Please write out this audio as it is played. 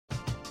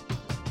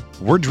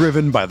We're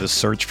driven by the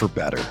search for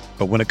better.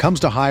 But when it comes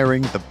to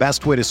hiring, the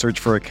best way to search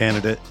for a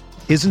candidate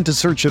isn't to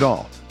search at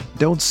all.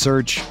 Don't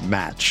search,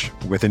 match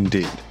with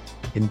Indeed.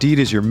 Indeed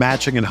is your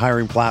matching and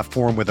hiring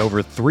platform with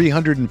over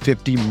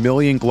 350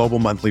 million global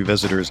monthly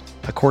visitors,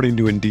 according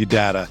to Indeed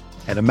data,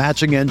 and a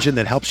matching engine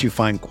that helps you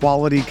find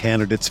quality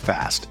candidates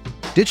fast.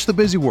 Ditch the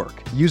busy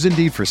work. Use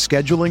Indeed for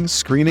scheduling,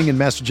 screening, and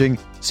messaging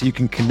so you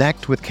can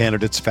connect with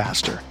candidates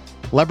faster.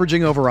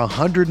 Leveraging over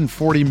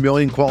 140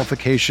 million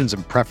qualifications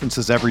and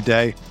preferences every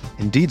day,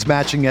 Indeed's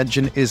matching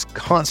engine is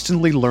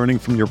constantly learning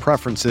from your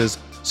preferences,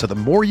 so the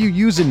more you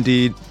use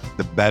Indeed,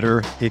 the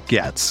better it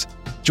gets.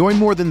 Join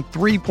more than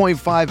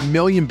 3.5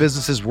 million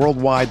businesses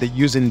worldwide that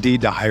use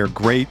Indeed to hire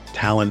great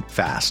talent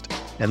fast.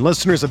 And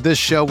listeners of this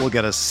show will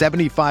get a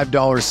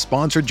 $75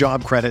 sponsored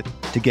job credit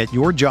to get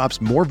your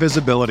jobs more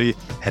visibility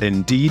at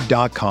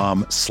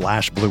Indeed.com/Blue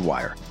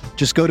Wire.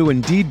 Just go to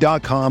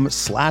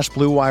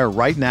Indeed.com/Blue Wire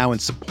right now and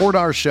support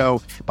our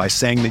show by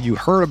saying that you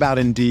heard about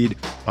Indeed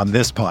on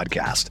this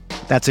podcast.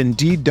 That's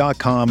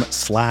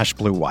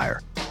Indeed.com/Blue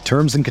Wire.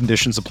 Terms and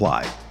conditions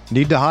apply.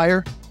 Need to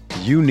hire?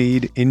 You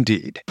need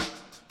Indeed.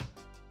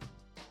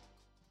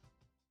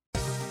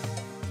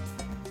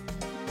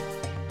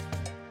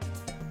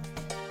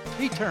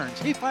 He turns,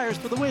 he fires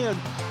for the win.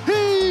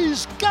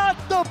 He's got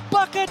the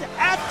bucket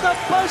at the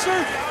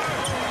buzzer.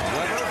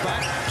 Weber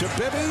back to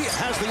Bibby,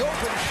 has the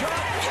open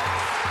shot.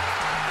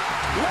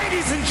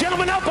 Ladies and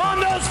gentlemen, up on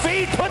those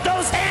feet, put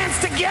those hands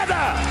together.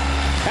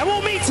 And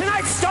we'll meet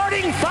tonight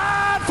starting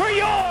five for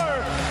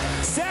your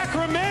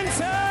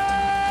Sacramento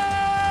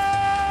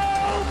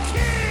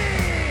Kings.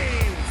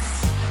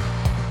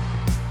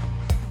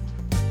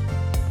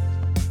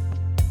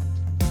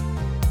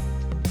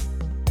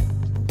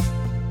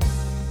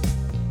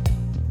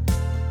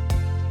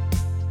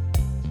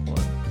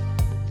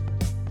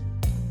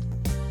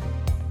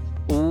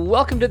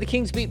 Welcome to the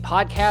Kings Beat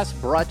podcast,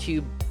 brought to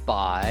you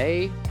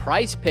by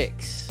Prize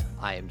Picks.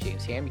 I am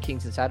James Ham,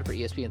 Kings Insider for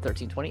ESPN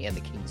 1320 and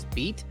the Kings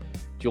Beat.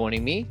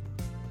 Joining me,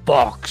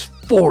 Fox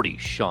 40,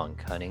 Sean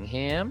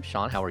Cunningham.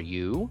 Sean, how are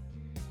you?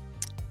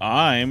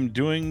 I'm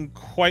doing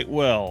quite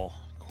well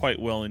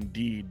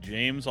indeed,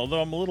 James.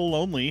 Although I'm a little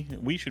lonely.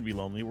 We should be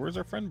lonely. Where's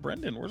our friend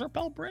Brendan? Where's our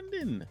pal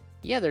Brendan?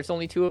 Yeah, there's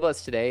only two of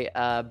us today.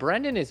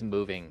 Brendan is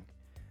moving.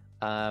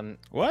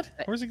 What?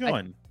 Where's he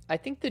going? I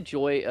think the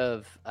joy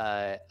of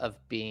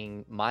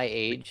being my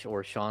age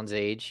or Sean's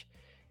age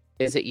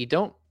is that you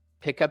don't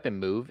pick up and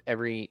move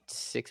every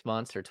 6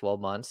 months or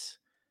 12 months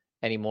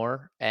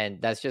anymore.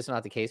 And that's just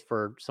not the case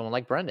for someone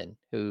like Brendan,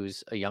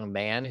 who's a young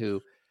man who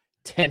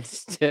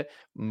tends to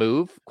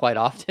move quite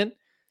often.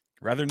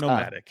 Rather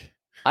nomadic.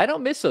 I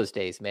don't miss those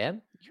days,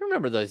 man. You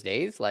remember those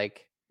days,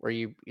 like where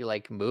you're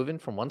like moving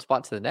from one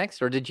spot to the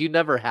next, or did you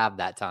never have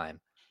that time?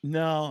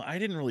 No, I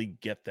didn't really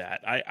get that.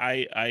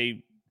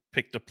 I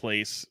picked a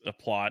place, a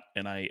plot,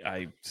 and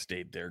I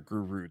stayed there,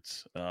 grew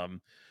roots.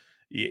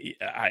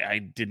 I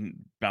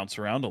didn't bounce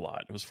around a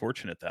lot. I was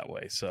fortunate that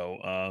way.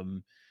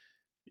 So,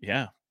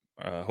 yeah.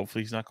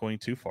 Hopefully he's not going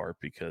too far,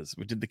 because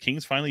did the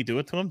Kings finally do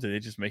it to him? Did they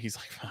just make, he's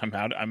like,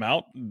 I'm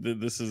out.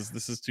 This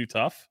is too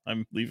tough.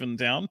 I'm leaving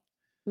town.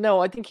 No,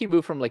 I think he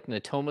moved from like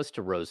Natomas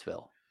to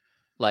Roseville.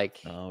 Like,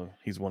 oh,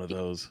 he's one of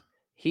those.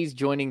 He's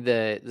joining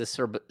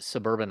the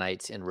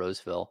suburbanites in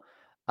Roseville.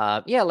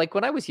 Yeah, like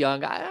when I was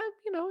young, I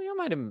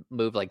might have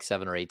moved like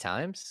 7 or 8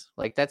 times.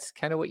 Like that's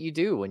kind of what you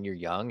do when you're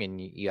young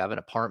and you have an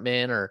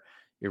apartment or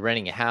you're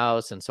renting a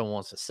house and someone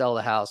wants to sell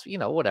the house,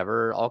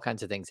 whatever, all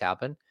kinds of things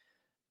happen.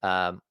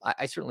 I've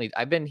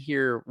been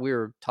here. We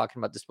were talking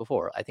about this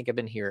before. I think I've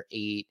been here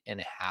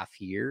 8.5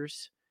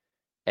 years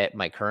at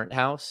my current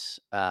house.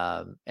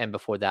 And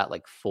before that,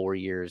 like 4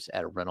 years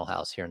at a rental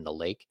house here in the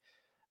lake.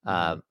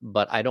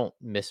 But I don't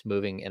miss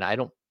moving, and I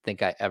don't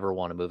think I ever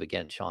want to move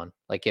again, Sean.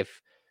 Like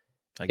if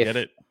get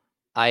it.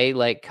 I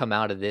like come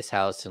out of this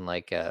house in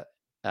like in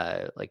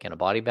a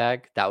body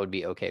bag, that would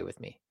be okay with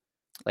me.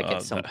 Like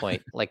at some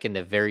point, like in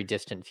the very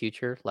distant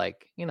future,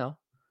 like,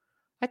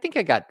 I think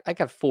I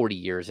got 40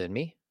 years in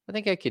me. I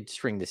think I could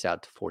string this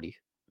out to 40.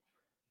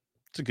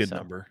 It's a good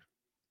number.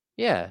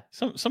 Yeah.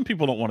 Some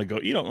people don't want to go.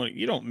 You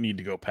don't need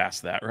to go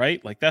past that,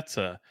 right? Like that's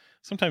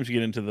sometimes you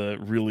get into the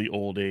really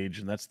old age,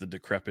 and that's the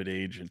decrepit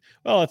age. And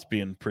well, that's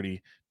being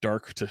pretty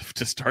dark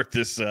to start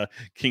this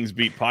Kings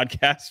Beat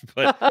podcast,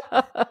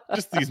 but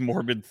just these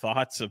morbid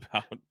thoughts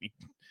about.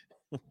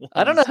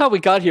 I don't know how we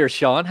got here,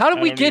 Sean. How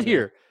did we get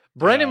here?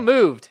 Brendan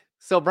moved,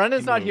 so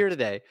Brendan's not here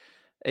today.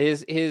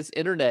 His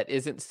internet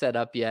isn't set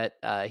up yet.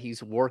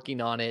 He's working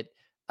on it,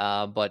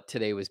 but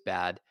today was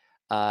bad.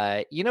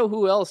 You know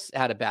who else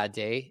had a bad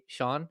day,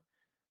 Sean?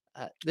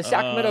 The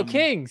Sacramento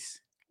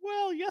Kings.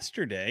 Well,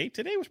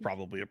 today was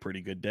probably a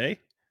pretty good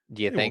day.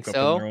 Do you think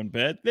so? In their own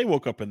bed. They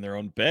woke up in their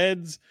own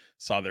beds,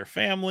 saw their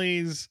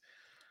families.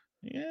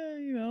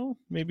 Yeah,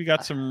 maybe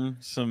got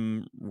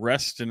some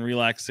rest and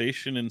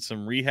relaxation and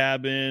some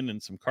rehabbing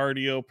and some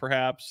cardio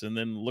perhaps, and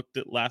then looked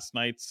at last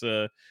night's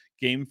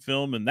game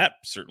film, and that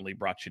certainly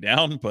brought you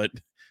down. But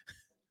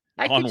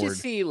I could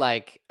just see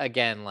like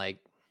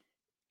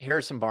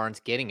Harrison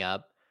Barnes getting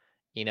up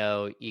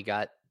You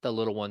got the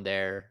little one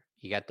there,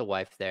 you got the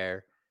wife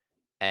there,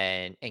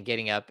 and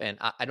getting up. And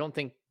I don't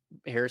think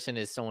Harrison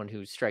is someone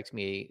who strikes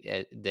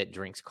me that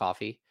drinks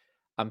coffee.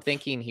 I'm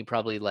thinking he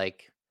probably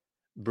like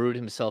brewed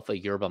himself a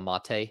yerba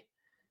mate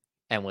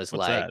and was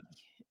What's like, that?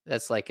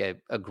 that's like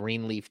a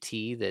green leaf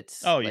tea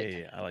that's Oh, yeah, like,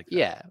 yeah, I like that.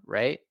 yeah,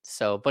 right.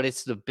 So, but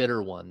it's the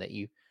bitter one that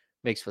you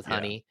mix with Yeah,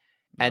 honey,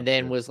 and that's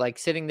then good. was like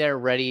sitting there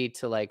ready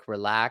to like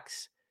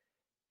relax.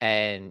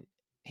 And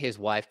his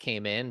wife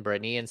came in,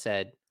 Brittany, and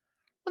said,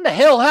 "What the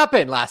hell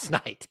happened last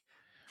night?"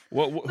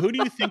 Who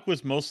do you think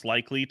was most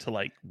likely to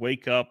like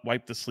wake up,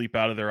 wipe the sleep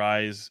out of their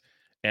eyes,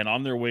 and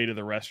on their way to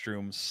the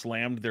restroom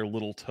slammed their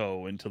little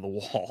toe into the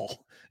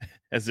wall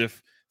as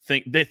if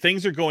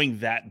things are going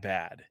that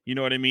bad? You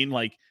know what I mean?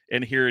 Like,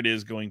 and here it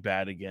is going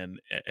bad again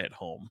at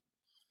home.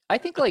 I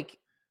think like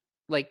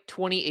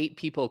 28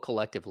 people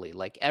collectively,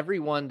 like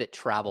everyone that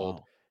traveled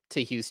Wow,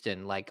 to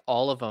Houston, like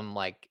all of them,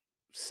 like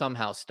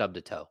somehow stubbed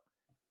a toe.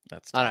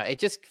 that's I don't tough. know. It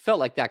just felt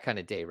like that kind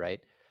of day,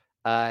 right?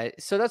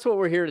 So that's what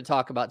we're here to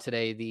talk about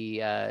today.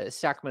 The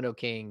Sacramento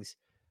Kings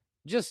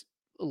just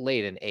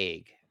laid an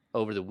egg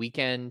over the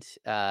weekend,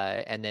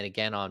 and then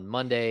again on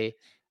Monday,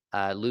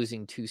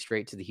 losing two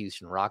straight to the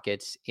Houston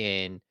Rockets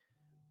in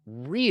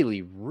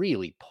really,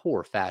 really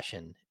poor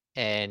fashion.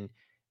 And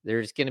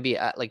there's going to be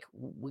like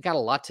we got a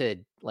lot to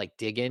like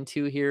dig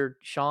into here,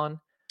 Sean,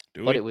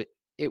 Do but we?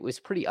 it was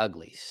pretty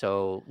ugly.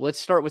 So let's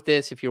start with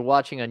this. If you're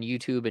watching on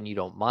YouTube and you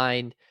don't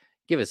mind,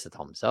 give us a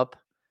thumbs up.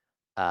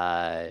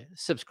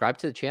 Subscribe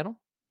to the channel.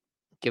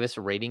 Give us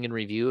a rating and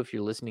review if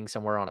you're listening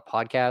somewhere on a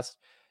podcast.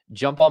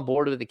 Jump on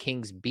board with the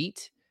Kings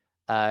Beat.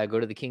 Go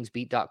to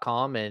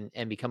thekingsbeat.com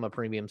and become a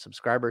premium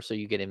subscriber so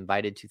you get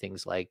invited to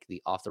things like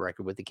the Off the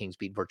Record with the Kings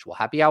Beat virtual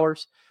happy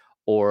hours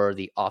or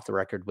the Off the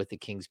Record with the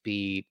Kings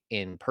Beat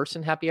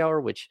in-person happy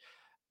hour, which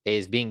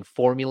is being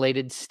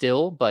formulated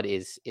still, but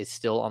is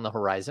still on the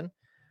horizon.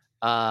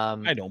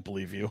 I don't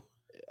believe you.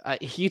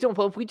 You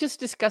don't. We just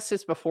discussed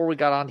this before we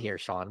got on here,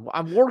 Sean.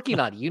 I'm working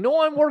on it.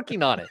 I'm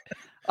working on it.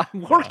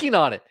 I'm working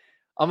on it.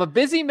 I'm a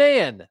busy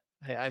man.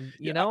 I'm,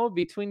 Yeah.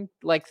 between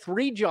like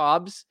 3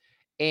 jobs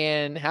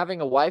and having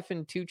a wife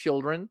and 2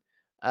 children.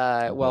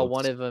 Well,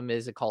 one Boats. of them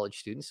is a college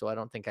student, so I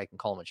don't think I can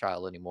call him a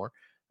child anymore.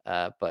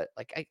 But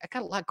like, I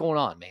got a lot going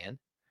on, man.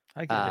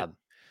 I get it. Um,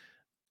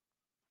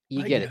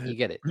 you I get get it. You it.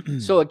 get it.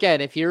 So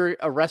again, if you're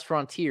a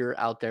restaurateur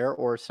out there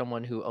or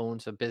someone who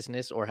owns a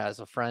business or has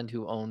a friend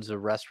who owns a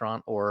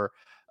restaurant or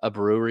a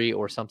brewery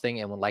or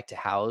something and would like to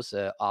house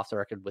Off the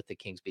Record with the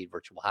Kings Beat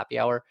virtual happy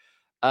hour,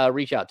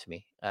 reach out to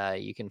me.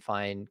 You can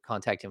find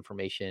contact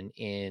information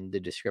in the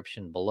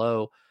description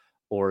below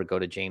or go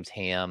to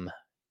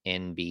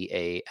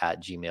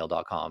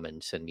jameshamnba@gmail.com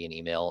and send me an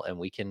email and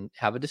we can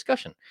have a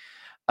discussion.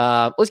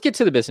 Let's get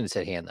to the business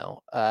at hand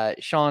though.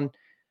 Sean,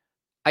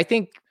 I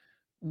think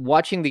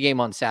watching the game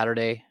on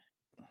Saturday,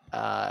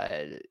 uh,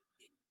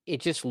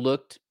 it just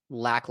looked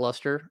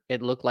lackluster.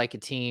 It looked like a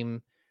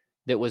team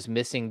that was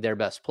missing their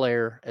best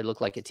player. It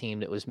looked like a team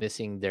that was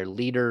missing their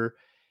leader,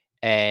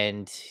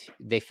 and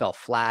they fell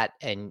flat.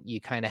 And you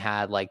kind of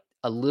had like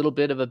a little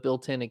bit of a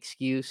built-in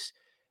excuse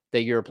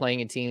that you're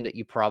playing a team that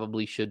you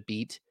probably should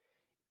beat,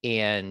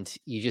 and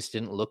you just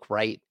didn't look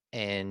right.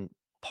 And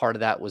part of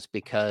that was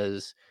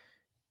because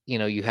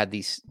you had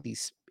these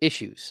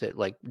issues that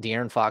like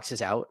De'Aaron Fox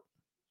is out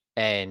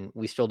and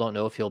we still don't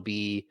know if he'll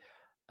be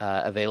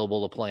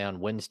available to play on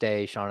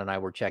Wednesday. Sean and I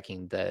were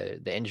checking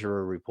the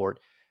injury report,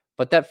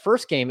 but that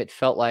first game, it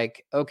felt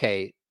like,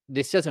 okay,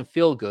 this doesn't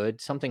feel good.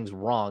 Something's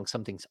wrong.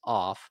 Something's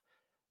off.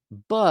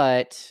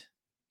 But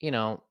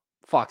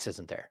Fox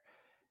isn't there,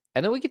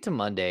 and then we get to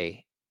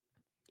Monday,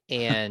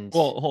 and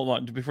Well, hold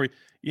on before.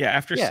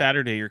 After yeah,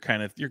 Saturday, you're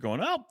going,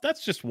 oh,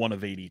 that's just one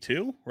of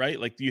 82, right?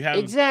 Like you have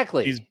these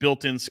exactly.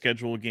 built-in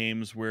schedule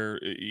games where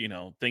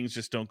things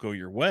just don't go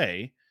your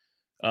way.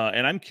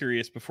 And I'm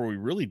curious before we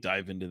really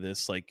dive into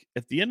this, like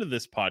at the end of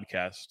this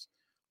podcast,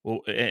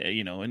 well,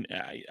 and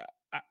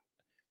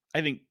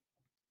I think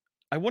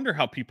I wonder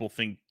how people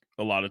think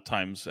a lot of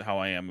times how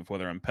I am of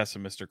whether I'm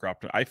pessimistic or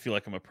optimistic. I feel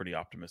like I'm a pretty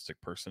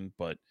optimistic person,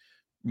 but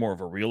more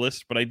of a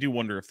realist. But I do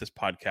wonder if this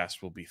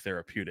podcast will be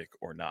therapeutic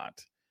or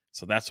not.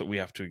 So that's what we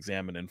have to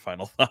examine in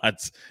final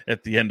thoughts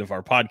at the end of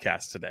our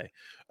podcast today.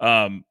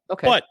 Okay,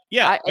 But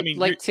yeah, I I mean,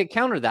 like to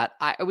counter that.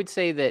 I would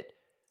say that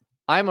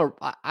I'm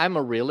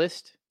a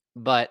realist,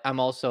 but I'm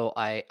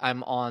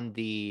on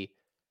the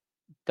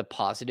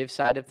positive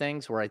side of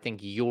things where I think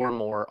you're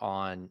more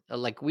on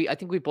like I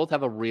think we both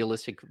have a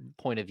realistic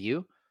point of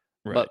view,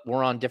 right. but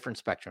we're on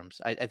different spectrums.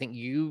 I think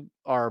you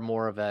are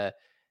more of a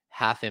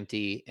half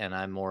empty and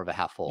I'm more of a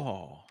half full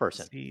Oh,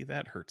 person. see,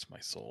 that hurts my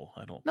soul.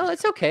 I don't No, think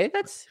it's okay.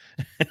 That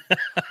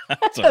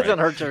That's all right. doesn't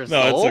hurt your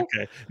No, it's soul.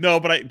 okay. No,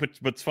 but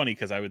it's funny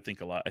because I would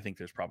think I think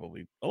there's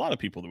probably a lot of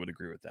people that would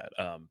agree with that.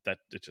 That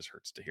it just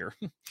hurts to hear.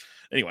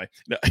 Anyway,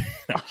 no,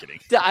 I'm kidding.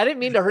 I didn't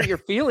mean to hurt your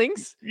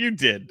feelings. You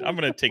did. I'm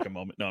gonna take a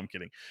moment. No, I'm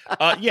kidding.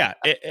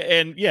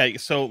 And yeah.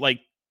 So like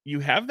you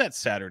have that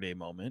Saturday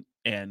moment,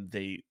 and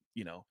they,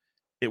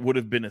 it would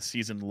have been a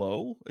season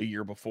low a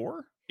year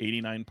before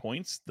 89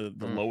 points. The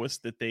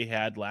lowest that they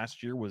had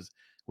last year was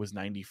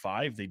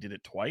 95. They did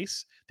it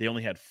twice. They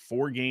only had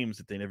 4 games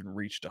that they never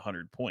reached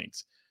 100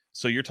 points.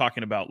 So you're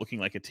talking about looking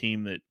like a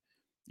team that,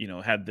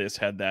 had this,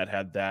 had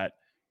that,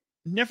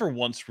 never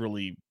once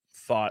really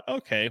thought,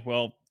 okay,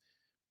 well,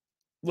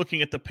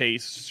 looking at the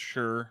pace,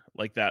 sure,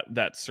 like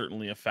that's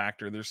certainly a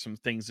factor. There's some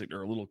things that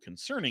are a little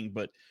concerning,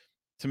 but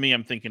to me,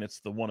 I'm thinking it's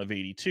the 1 of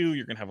 82.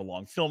 You're going to have a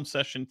long film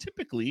session.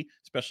 Typically,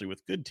 especially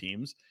with good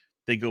teams,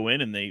 they go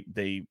in and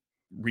they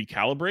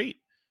recalibrate.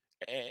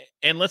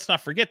 And let's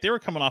not forget, they were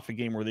coming off a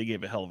game where they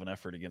gave a hell of an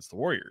effort against the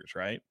Warriors,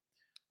 right?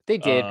 They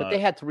did, but they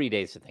had 3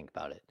 days to think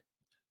about it.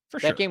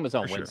 That game was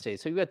on Wednesday,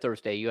 so you had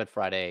Thursday, you had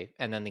Friday,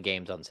 and then the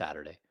game's on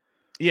Saturday.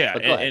 Yeah,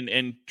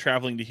 and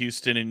traveling to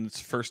Houston, and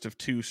it's first of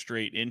 2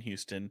 straight in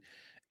Houston.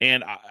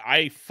 And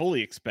I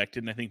fully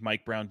expected, and I think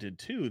Mike Brown did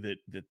too,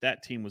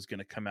 that team was going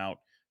to come out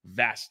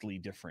vastly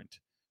different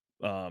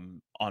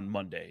on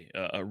Monday.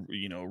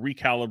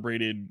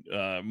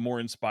 Recalibrated, more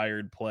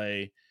inspired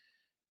play,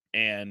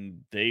 and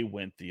they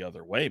went the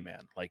other way,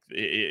 man. Like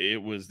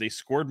it was, they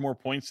scored more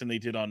points than they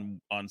did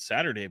on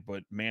Saturday,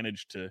 but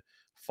managed to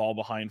fall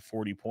behind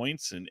 40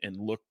 points and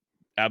look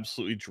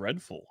absolutely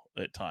dreadful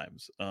at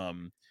times.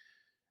 I'm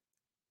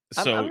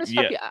gonna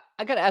stop you.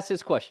 I got to ask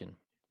this question.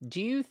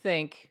 Do you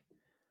think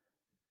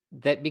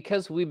that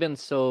because we've been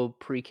so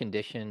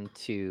preconditioned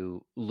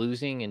to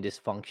losing and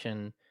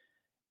dysfunction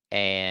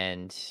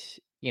and,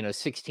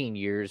 16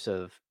 years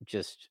of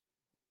just,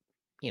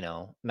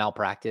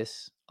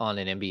 malpractice on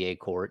an NBA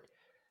court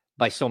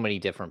by so many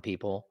different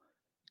people,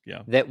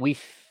 that we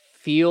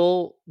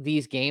feel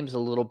these games a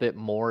little bit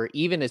more,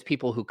 even as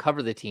people who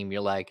cover the team,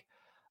 you're like,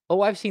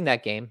 oh, I've seen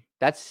that game.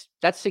 That's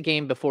the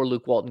game before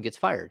Luke Walton gets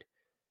fired.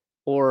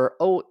 Or,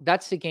 oh,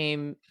 that's the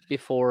game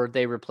before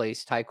they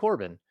replace Ty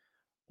Corbin.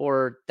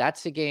 Or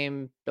that's the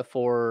game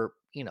before,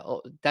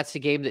 that's the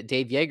game that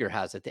Dave Yeager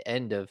has at the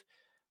end of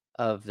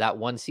that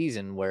one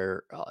season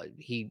where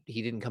he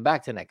didn't come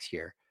back to next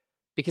year.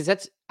 Because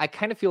I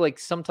kind of feel like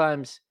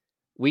sometimes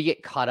we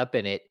get caught up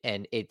in it,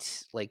 and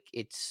it's like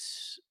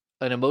it's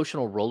an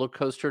emotional roller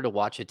coaster to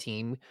watch a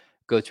team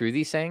go through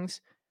these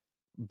things.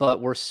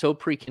 But we're so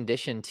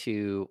preconditioned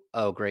to,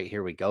 oh, great,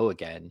 here we go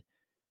again,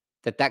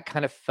 that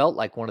kind of felt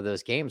like one of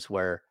those games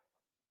where,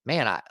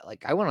 man,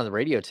 I went on the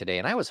radio today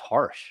and I was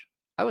harsh.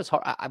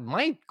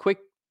 My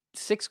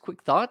 6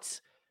 quick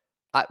thoughts.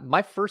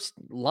 My first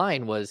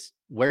line was,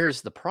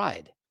 "Where's the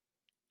pride?"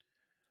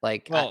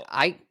 Like, Well,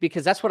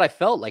 because that's what I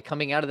felt like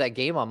coming out of that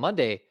game on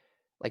Monday.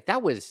 Like,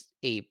 that was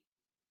a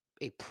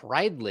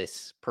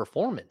prideless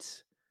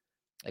performance.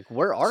 Like,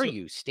 where are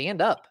you?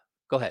 Stand up.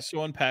 Go ahead.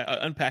 So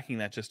unpacking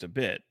that just a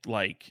bit,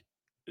 like,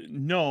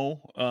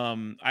 no,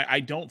 I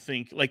don't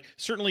think, like,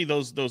 certainly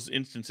those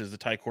instances, the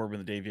Ty Corbin,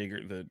 the Dave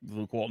Yeager, the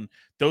Luke Walton,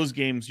 those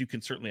games you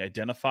can certainly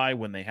identify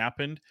when they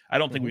happened. I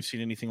don't think we've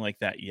seen anything like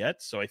that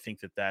yet. So I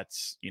think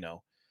that's, you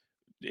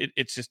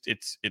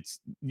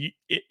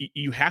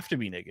have to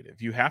be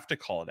negative. You have to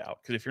call it out,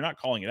 because if you're not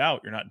calling it out,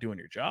 you're not doing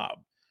your job.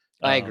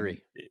 I agree.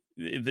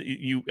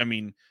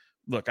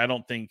 Look, I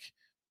don't think,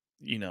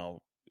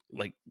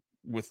 like,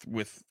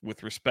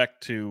 with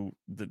respect to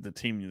the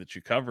team that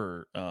you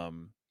cover,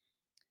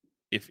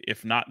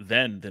 if not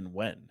then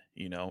when,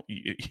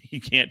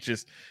 you can't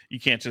just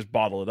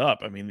bottle it up.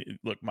 I mean,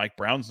 look, Mike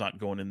Brown's not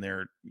going in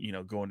there,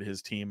 going to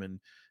his team and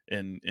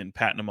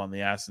patting him on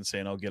the ass and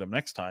saying, I'll get him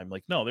next time.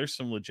 Like, no, there's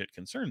some legit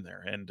concern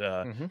there. And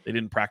they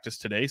didn't practice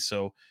today.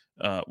 So,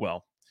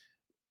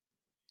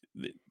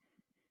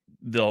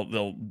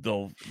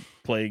 they'll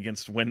play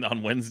against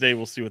on Wednesday.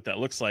 We'll see what that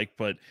looks like.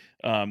 But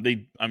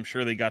I'm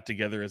sure they got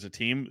together as a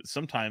team.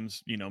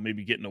 Sometimes,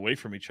 maybe getting away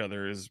from each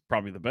other is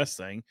probably the best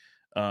thing.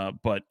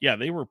 But yeah,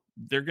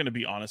 they're going to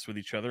be honest with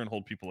each other and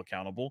hold people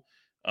accountable.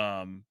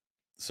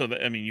 So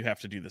that, I mean, you have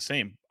to do the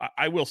same.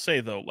 I will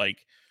say though,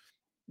 like,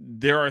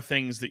 there are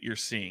things that you're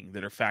seeing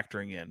that are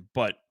factoring in,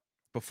 but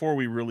before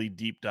we really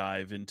deep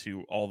dive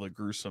into all the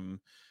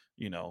gruesome,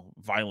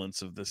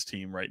 violence of this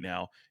team right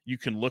now, you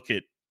can look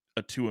at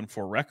a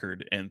 2-4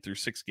 record, and through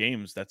 6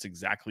 games, that's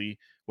exactly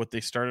what they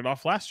started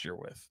off last year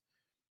with.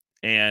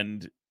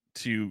 And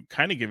to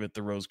kind of give it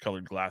the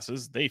rose-colored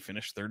glasses, they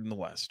finished 3rd in the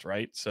West,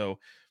 right? So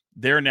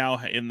they're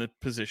now in the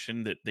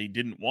position that they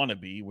didn't want to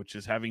be, which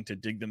is having to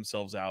dig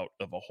themselves out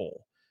of a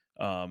hole.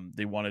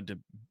 They wanted to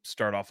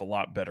start off a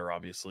lot better,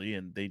 obviously,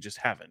 and they just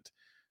haven't.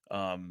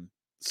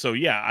 So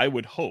yeah, I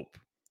would hope,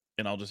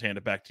 and I'll just hand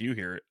it back to you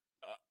here.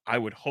 I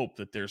would hope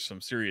that there's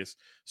some serious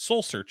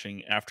soul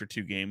searching after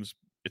 2 games.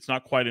 It's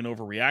not quite an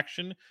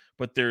overreaction,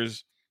 but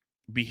there's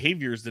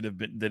behaviors that have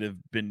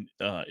been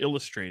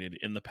illustrated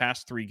in the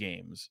past 3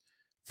 games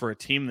for a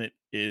team that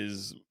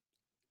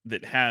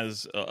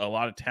has a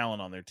lot of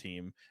talent on their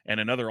team and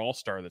another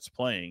all-star that's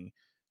playing,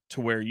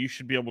 to where you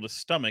should be able to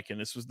stomach. And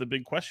this was the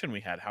big question we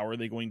had: how are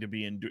they going to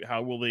be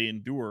how will they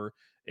endure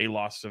a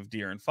loss of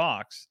De'Aaron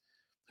Fox,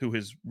 who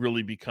has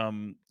really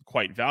become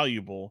quite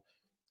valuable?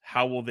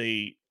 How will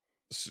they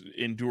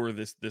endure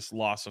this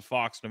loss of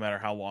Fox, no matter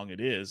how long it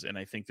is. And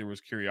I think there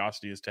was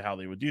curiosity as to how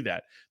they would do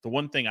that. The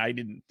one thing I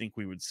didn't think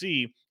we would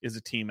see is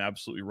a team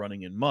absolutely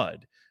running in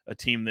mud, a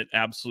team that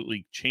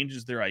absolutely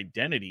changes their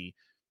identity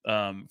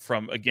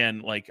from,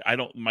 again, like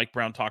Mike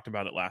Brown talked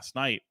about it last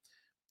night.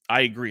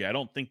 I agree. I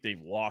don't think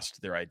they've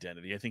lost their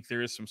identity. I think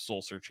there is some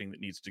soul searching that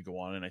needs to go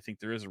on. And I think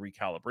there is a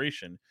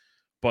recalibration,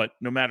 but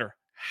no matter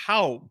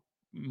how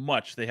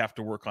much they have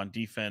to work on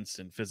defense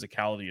and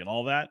physicality and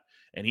all that.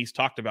 And he's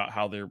talked about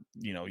how they're,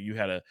 you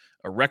had a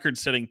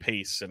record-setting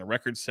pace and a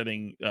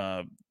record-setting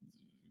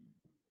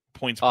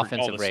points per all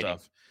Offensive this rating.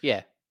 stuff.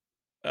 Yeah.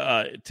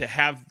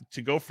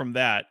 To go from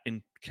that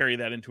and carry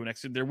that into an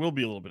exit, there will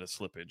be a little bit of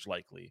slippage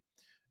likely.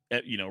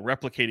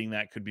 Replicating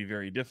that could be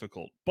very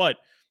difficult. But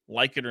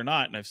like it or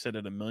not, and I've said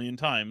it a million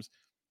times,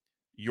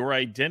 your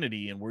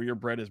identity and where your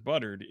bread is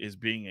buttered is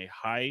being a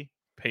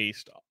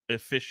high-paced,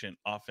 efficient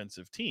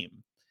offensive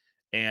team.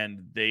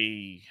 And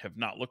they have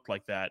not looked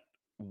like that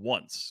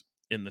once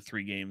in the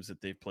 3 games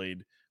that they've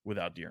played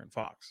without De'Aaron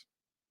Fox.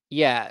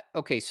 Yeah.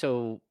 Okay.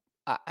 So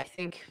I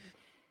think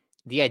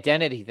the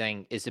identity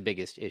thing is the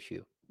biggest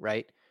issue,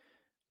 right?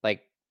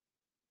 Like,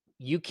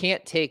 you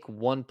can't take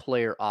one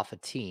player off a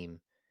team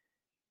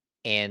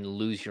and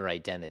lose your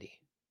identity.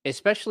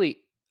 Especially,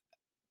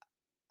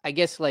 I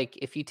guess, like,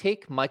 if you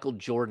take Michael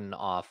Jordan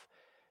off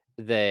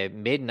the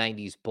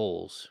mid-90s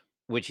Bulls,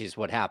 which is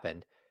what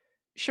happened,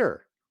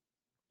 sure,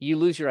 you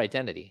lose your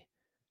identity.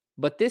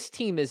 But this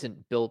team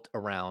isn't built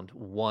around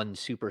one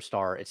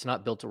superstar. It's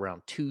not built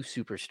around 2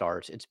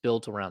 superstars. It's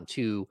built around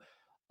 2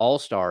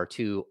 all-star,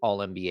 2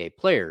 all-NBA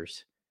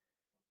players.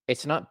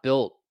 It's not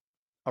built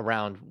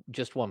around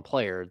just one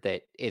player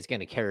that is going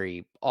to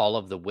carry all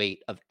of the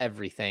weight of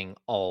everything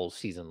all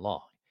season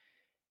long.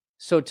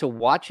 So to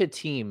watch a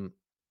team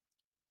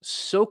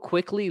so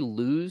quickly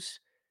lose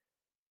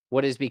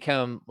what has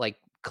become, like,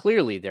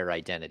 clearly their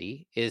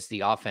identity is the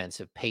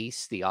offensive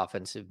pace, the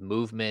offensive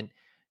movement,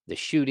 the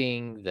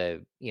shooting,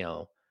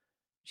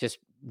 just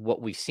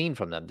what we've seen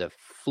from them, the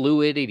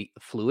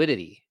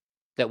fluidity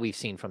that we've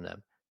seen from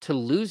them. To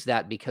lose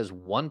that because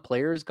one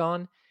player is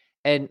gone.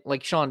 And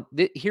like, Sean,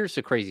 here's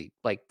the crazy,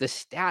 like, the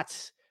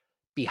stats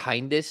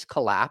behind this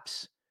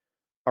collapse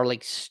are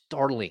like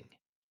startling.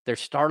 They're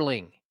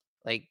startling.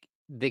 Like,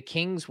 the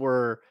Kings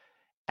were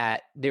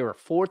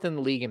 4th in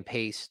the league in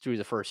pace through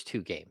the first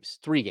 3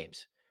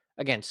 games.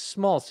 Again,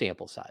 small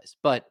sample size,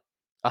 but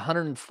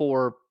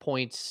 104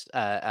 points,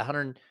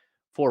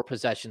 104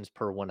 possessions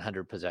per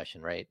 100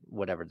 possession, right?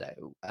 Whatever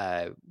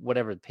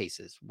the pace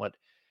is.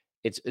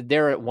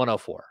 They're at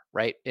 104,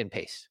 right? In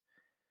pace.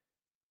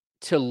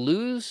 To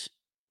lose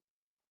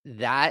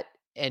that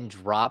and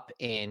drop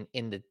in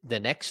the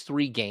next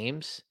 3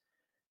 games,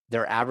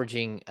 they're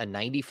averaging a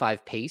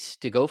 95 pace,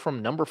 to go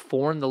from number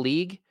 4 in the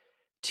league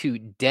to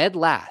dead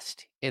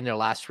last in their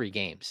last 3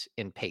 games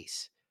in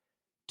pace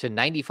to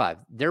 95.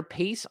 Their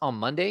pace on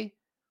Monday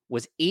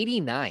was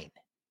 89.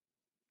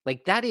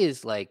 Like, that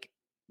is like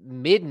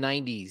mid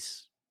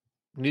 90s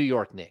New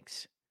York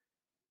Knicks.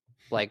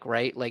 Like,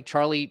 right? Like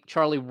Charlie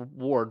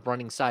Ward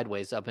running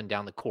sideways up and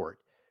down the court.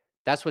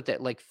 That's what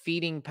that, like,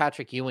 feeding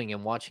Patrick Ewing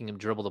and watching him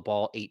dribble the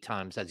ball 8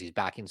 times as he's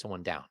backing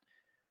someone down.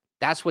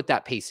 That's what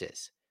that pace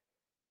is.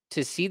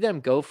 To see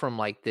them go from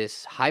like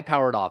this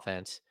high-powered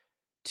offense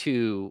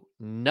to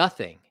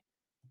nothing.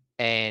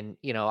 And,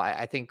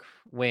 I think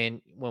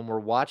when we're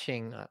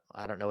watching,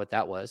 I don't know what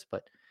that was,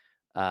 but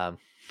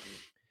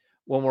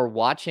when we're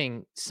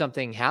watching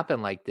something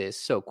happen like this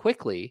so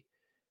quickly,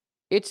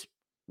 it's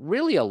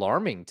really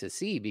alarming to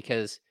see,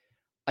 because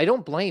I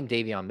don't blame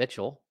Davion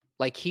Mitchell.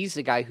 Like, he's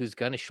the guy who's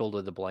going to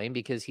shoulder the blame,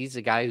 because he's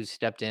the guy who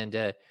stepped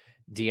into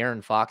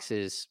De'Aaron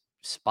Fox's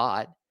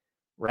spot,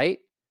 right?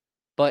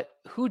 But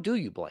who do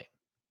you blame?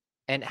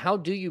 And how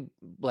do you,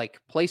 like,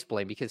 place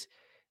blame? Because,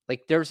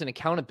 like, there's an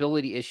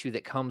accountability issue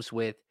that comes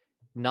with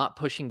not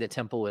pushing the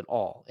tempo at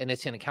all. And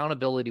it's an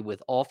accountability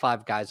with all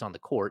 5 guys on the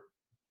court,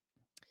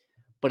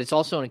 but it's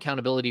also an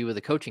accountability with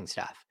the coaching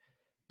staff.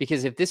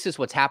 Because if this is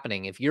what's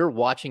happening, if you're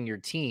watching your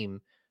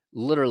team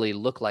literally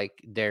look like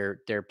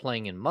they're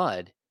playing in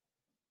mud,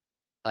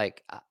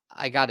 like,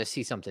 I got to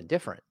see something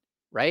different,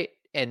 right?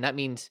 And that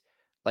means,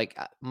 like,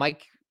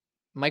 Mike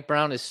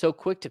Brown is so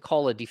quick to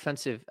call a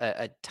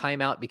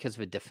timeout because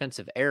of a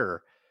defensive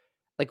error.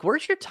 Like,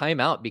 where's your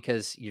timeout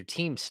because your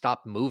team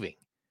stopped moving?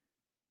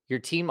 Your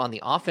team on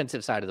the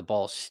offensive side of the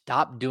ball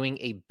stopped doing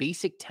a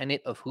basic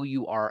tenet of who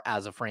you are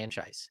as a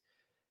franchise.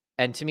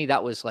 And to me,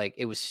 that was like,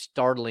 it was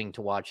startling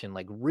to watch, and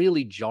like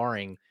really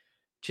jarring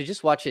to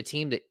just watch a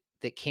team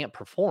that can't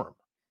perform.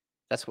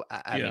 That's what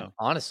I mean,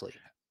 honestly.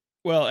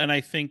 Well, and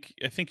I think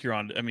you're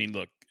on. I mean,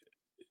 look,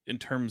 in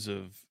terms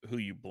of who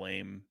you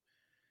blame,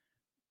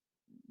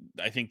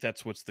 I think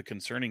that's what's the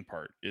concerning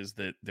part, is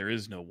that there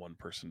is no one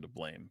person to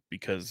blame,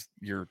 because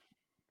you're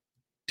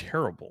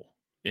terrible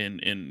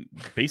in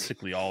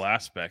basically all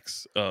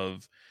aspects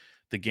of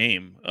the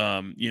game.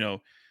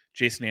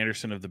 Jason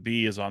Anderson of the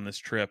Bee is on this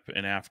trip,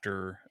 and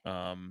after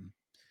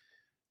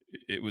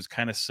it was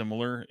kind of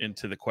similar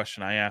into the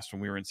question I asked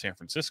when we were in San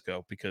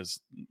Francisco, because,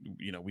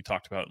 we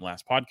talked about it in the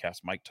last podcast.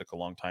 Mike took a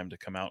long time to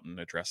come out and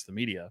address the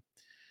media,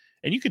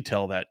 and you could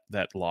tell that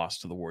loss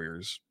to the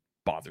Warriors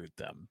bothered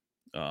them.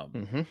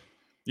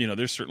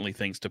 There's certainly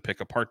things to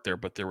pick apart there,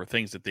 but there were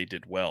things that they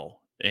did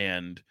well.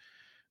 And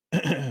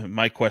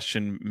my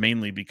question,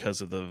 mainly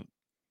because of the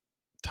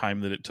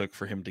time that it took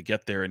for him to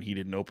get there, and he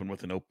didn't open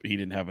with he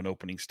didn't have an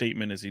opening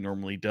statement as he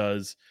normally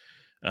does,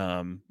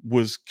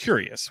 was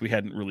curious. We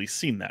hadn't really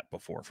seen that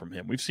before from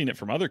him. We've seen it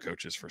from other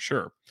coaches for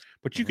sure,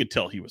 but you could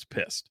tell he was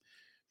pissed.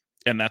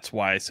 And that's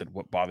why I said,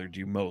 what bothered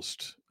you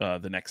most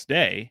the next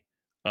day?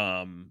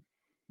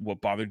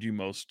 What bothered you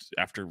most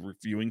after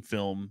reviewing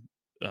film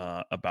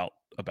about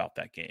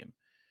that game?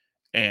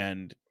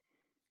 And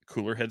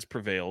cooler heads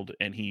prevailed,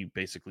 and he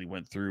basically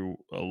went through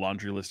a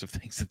laundry list of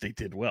things that they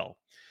did well,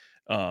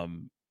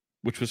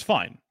 which was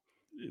fine.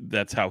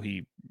 That's how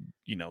he,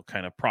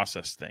 kind of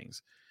processed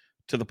things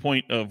to the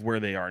point of where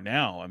they are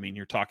now. I mean,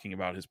 you're talking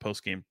about his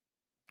post-game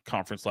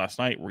conference last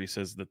night where he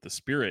says that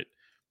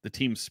the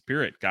team's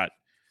spirit got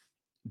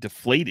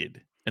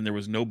deflated and there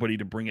was nobody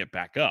to bring it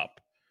back up.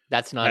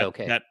 That's not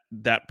okay.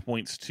 That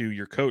points to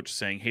your coach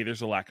saying, hey,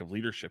 there's a lack of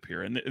leadership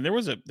here. And there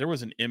was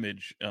an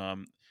image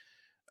that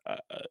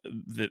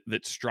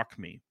struck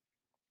me,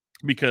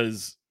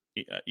 because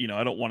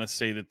I don't want to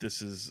say that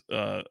this is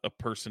a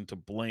person to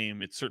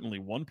blame. It's certainly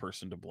one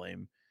person to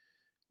blame.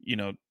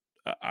 The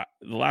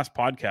last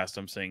podcast,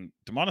 I'm saying,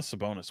 Domantas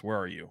Sabonis, where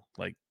are you?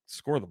 Like,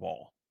 score the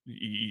ball.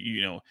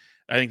 I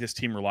think this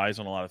team relies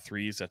on a lot of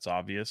threes. That's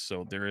obvious.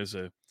 So there is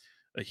a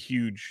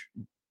huge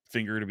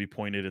finger to be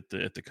pointed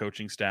at the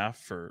coaching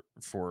staff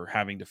for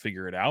having to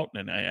figure it out.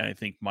 And I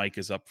think Mike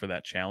is up for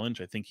that challenge.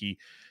 I think he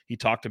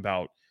talked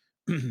about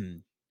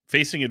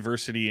facing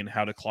adversity and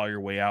how to claw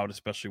your way out,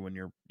 especially when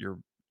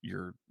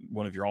you're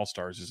one of your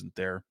all-stars isn't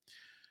there.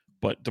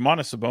 But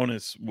Domantas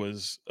Sabonis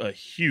was a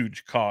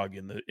huge cog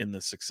in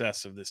the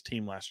success of this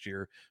team last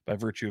year by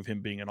virtue of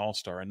him being an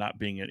all-star and not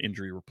being an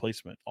injury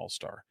replacement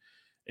all-star,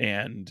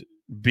 and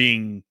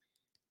being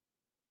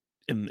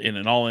in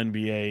an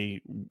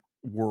all-NBA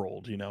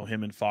world.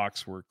 Him and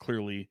Fox were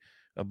clearly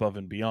above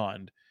and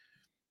beyond,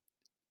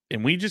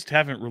 and we just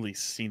haven't really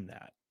seen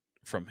that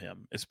from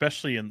him,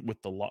 especially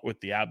with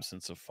the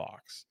absence of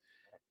Fox.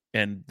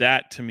 And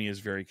that to me is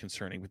very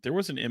concerning. But there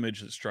was an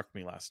image that struck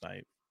me last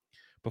night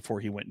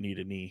before he went knee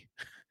to knee,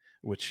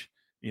 which,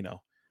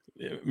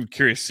 I'm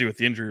curious to see what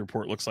the injury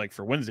report looks like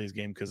for Wednesday's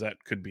game, because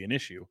that could be an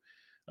issue.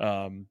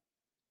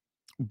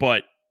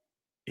 But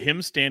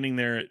him standing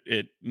there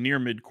at near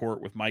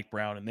midcourt with Mike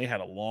Brown, and they had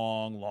a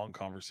long, long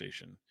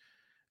conversation.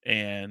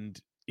 And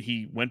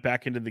he went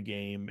back into the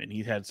game, and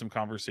he had some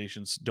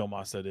conversations,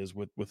 Domas that is,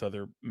 with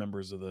other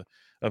members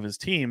of his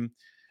team.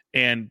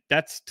 And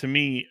that's, to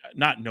me,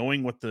 not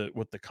knowing what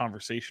the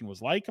conversation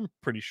was like, I'm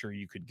pretty sure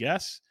you could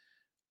guess.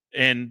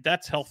 And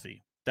that's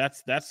healthy.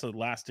 That's a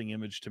lasting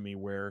image to me,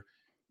 where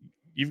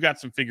you've got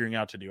some figuring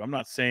out to do. I'm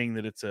not saying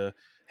that it's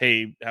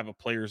hey, have a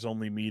players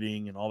only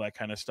meeting and all that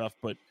kind of stuff,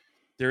 but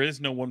there is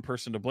no one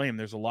person to blame.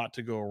 There's a lot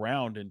to go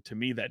around. And to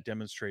me, that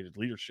demonstrated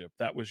leadership.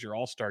 That was your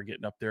all-star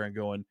getting up there and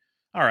going,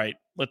 all right,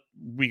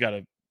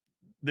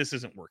 this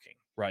isn't working.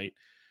 Right.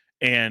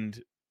 And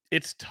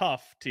it's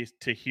tough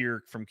to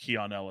hear from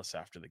Keon Ellis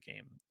after the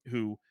game,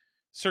 who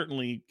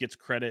certainly gets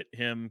credit.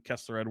 Him,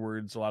 Kessler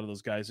Edwards, a lot of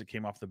those guys that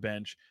came off the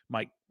bench.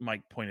 Mike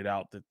pointed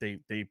out that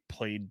they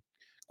played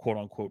quote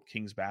unquote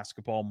Kings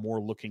basketball,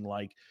 more looking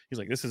like, he's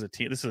like, this is a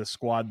team, this is a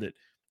squad that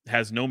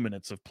has no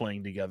minutes of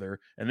playing together,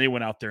 and they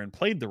went out there and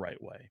played the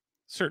right way,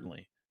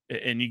 certainly,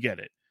 and you get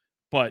it.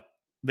 But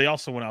they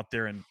also went out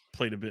there and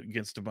played a bit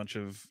against a bunch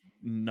of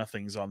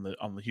nothings on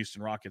the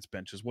Houston Rockets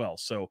bench as well.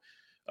 So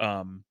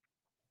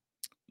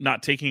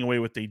not taking away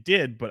what they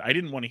did, but I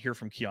didn't want to hear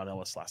from Keon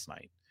Ellis last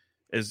night.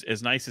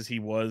 As nice as he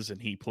was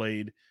and he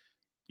played,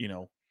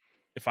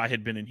 if I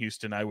had been in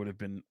Houston, I would have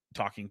been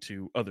talking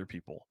to other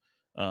people,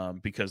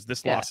 because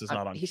this loss is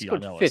not on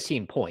Keon Ellis.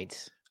 15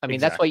 points. I mean,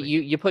 Exactly. That's why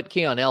you put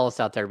Keon Ellis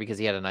out there, because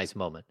he had a nice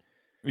moment.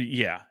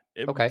 Yeah.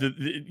 Okay.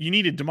 You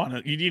needed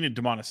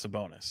Domantas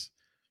Sabonis.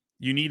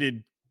 You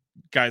needed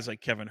guys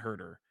like Kevin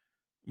Huerter,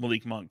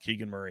 Malik Monk,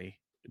 Keegan Murray,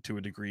 to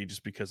a degree,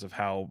 just because of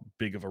how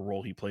big of a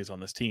role he plays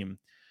on this team.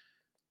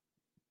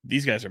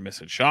 These guys are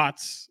missing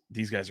shots.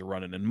 These guys are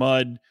running in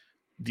mud.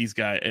 These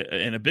guys,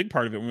 and a big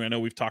part of it, I know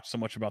we've talked so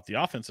much about the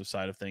offensive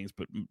side of things,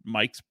 but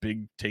Mike's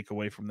big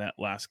takeaway from that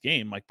last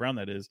game, Mike Brown,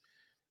 that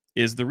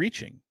is the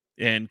reaching.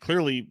 And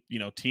clearly,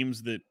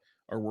 teams that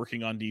are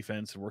working on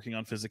defense and working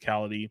on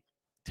physicality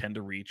tend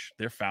to reach.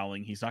 They're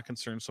fouling. He's not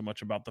concerned so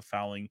much about the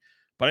fouling,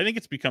 but I think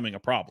it's becoming a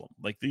problem.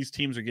 Like, these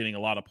teams are getting a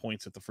lot of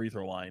points at the free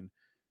throw line,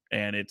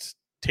 and it's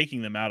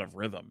taking them out of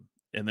rhythm.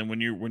 And then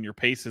when your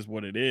pace is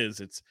what it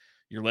is,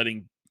 you're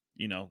letting,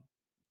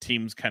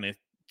 teams kind of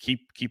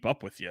keep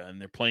up with you, and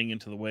they're playing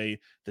into the way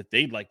that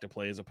they'd like to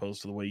play as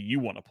opposed to the way you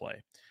want to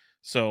play.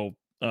 So,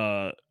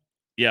 the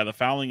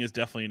fouling is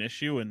definitely an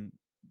issue, and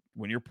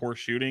when you're poor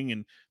shooting.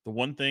 And the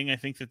one thing I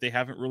think that they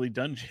haven't really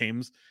done,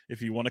 James,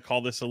 if you want to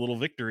call this a little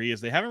victory,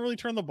 is they haven't really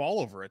turned the ball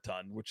over a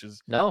ton, which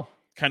is No.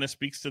 kind of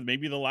speaks to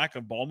maybe the lack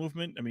of ball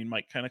movement. I mean,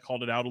 Mike kind of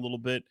called it out a little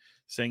bit,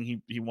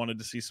 saying he wanted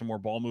to see some more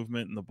ball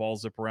movement and the ball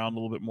zip around a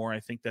little bit more. I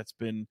think that's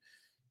been,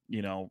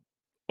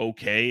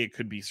 okay. It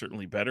could be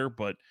certainly better,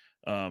 but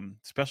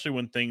especially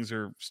when things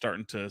are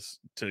starting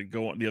to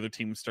go, the other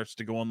team starts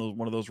to go on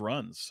one of those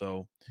runs.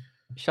 So,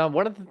 Sean,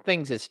 one of the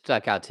things that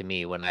stuck out to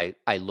me when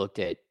I looked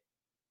at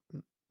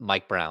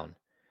Mike Brown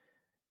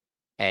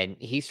and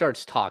he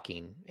starts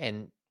talking,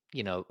 and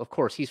of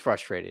course he's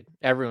frustrated.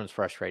 Everyone's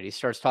frustrated. He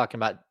starts talking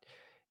about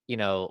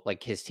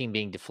like his team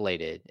being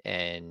deflated,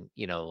 and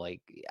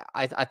like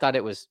I thought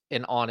it was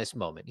an honest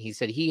moment. He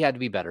said he had to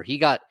be better. He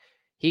got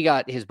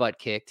his butt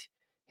kicked.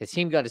 His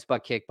team got his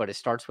butt kicked, but it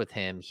starts with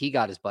him. He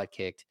got his butt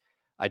kicked.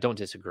 I don't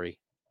disagree.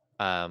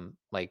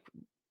 Like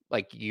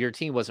your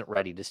team wasn't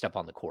ready to step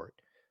on the court.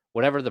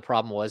 Whatever the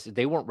problem was,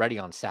 they weren't ready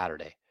on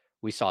Saturday.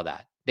 We saw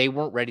that. They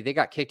weren't ready. They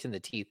got kicked in the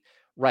teeth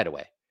right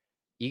away.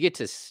 You get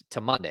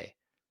to Monday,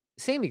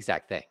 same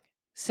exact thing.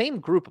 Same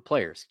group of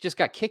players just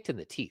got kicked in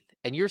the teeth.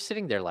 And you're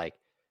sitting there like,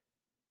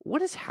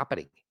 what is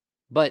happening?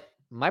 But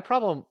my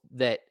problem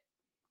that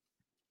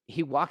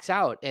he walks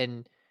out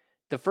and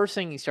the first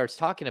thing he starts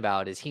talking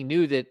about is he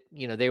knew that,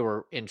 they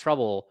were in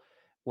trouble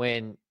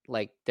when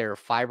like there are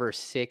 5 or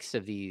 6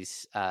 of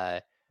these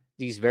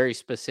very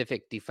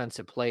specific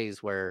defensive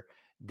plays where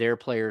their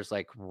players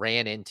like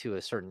ran into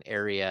a certain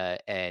area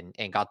and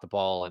got the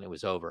ball and it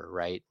was over,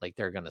 right? Like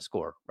they're going to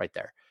score right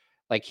there.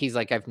 Like he's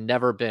like, I've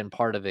never been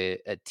part of a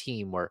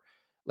team where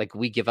like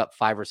we give up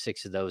 5 or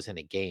 6 of those in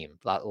a game.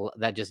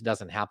 That just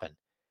doesn't happen.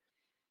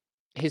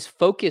 His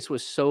focus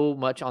was so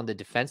much on the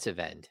defensive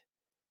end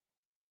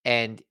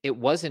and it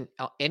wasn't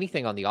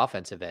anything on the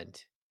offensive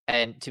end.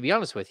 And to be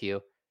honest with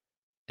you,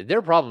 there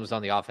are problems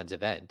on the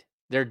offensive end.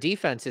 Their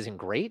defense isn't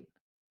great.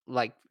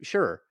 Like,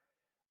 sure.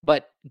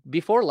 But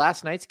before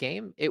last night's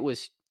game, it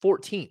was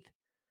 14th.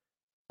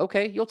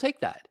 Okay, you'll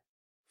take that.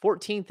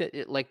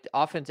 14th, like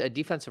a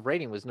defensive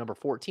rating was number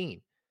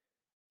 14.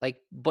 Like,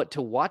 but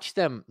to watch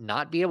them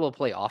not be able to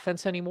play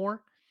offense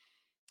anymore,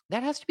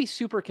 that has to be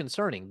super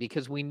concerning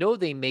because we know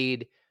they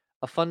made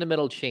a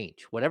fundamental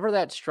change. Whatever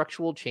that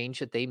structural change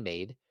that they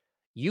made,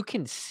 you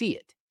can see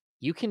it.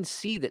 You can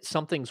see that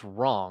something's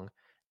wrong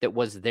that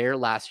was there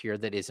last year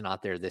that is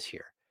not there this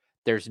year.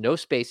 There's no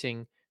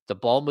spacing. The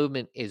ball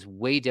movement is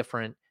way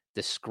different.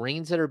 The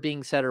screens that are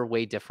being set are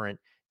way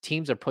different.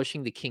 Teams are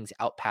pushing the Kings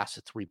out past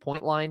the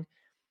 3-point line.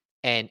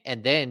 And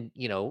then,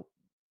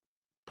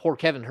 poor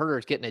Kevin Huerter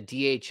is getting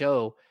a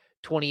DHO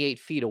 28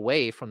 feet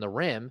away from the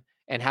rim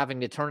and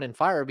having to turn and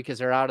fire because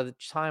they're out of the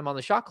time on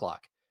the shot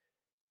clock.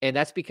 And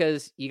that's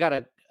because you got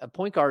a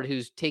point guard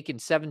who's taken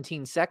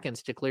 17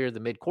 seconds to clear the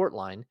midcourt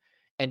line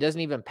and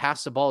doesn't even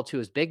pass the ball to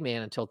his big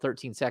man until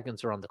 13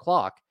 seconds are on the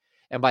clock.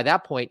 And by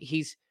that point,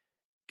 he's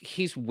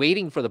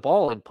waiting for the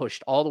ball and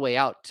pushed all the way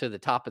out to the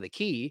top of the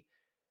key.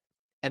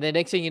 And then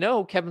next thing you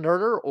know, Kevin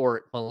Huerter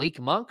or Malik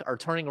Monk are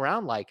turning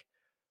around like,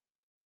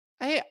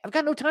 hey, I've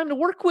got no time to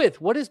work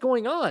with. What is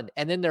going on?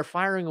 And then they're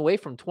firing away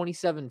from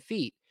 27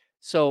 feet.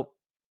 So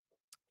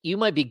you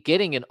might be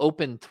getting an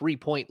open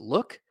 3-point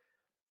look,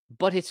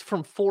 but it's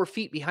from 4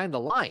 feet behind the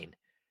line.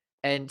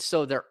 And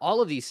so there are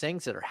all of these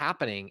things that are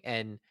happening.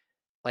 And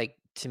like,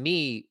 to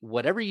me,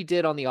 whatever you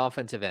did on the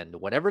offensive end,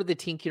 whatever the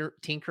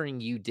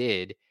tinkering you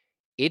did,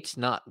 it's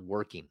not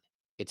working.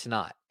 It's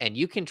not. And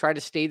you can try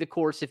to stay the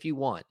course if you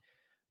want,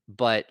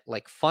 but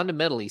like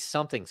fundamentally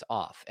something's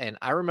off. And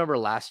I remember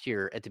last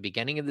year at the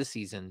beginning of the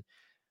season,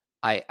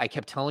 I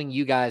kept telling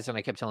you guys and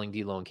I kept telling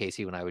D'Lo and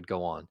Casey when I would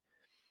go on,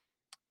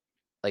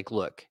 like,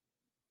 look,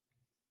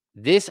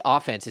 this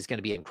offense is going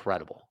to be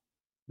incredible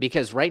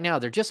because right now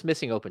they're just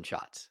missing open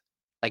shots.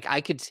 Like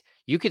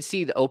you could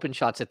see the open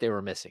shots that they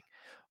were missing.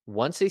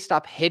 Once they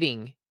stop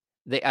hitting,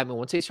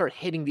 once they start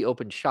hitting the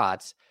open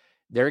shots,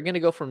 they're going to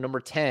go from number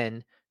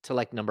 10 to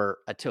like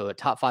to a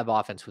top 5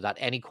 offense without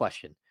any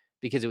question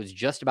because it was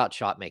just about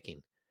shot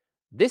making.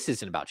 This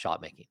isn't about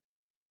shot making.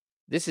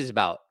 This is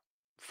about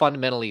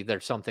fundamentally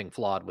there's something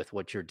flawed with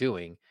what you're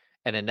doing.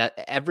 And in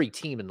every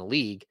team in the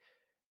league,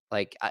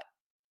 like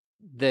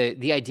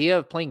the idea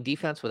of playing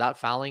defense without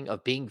fouling,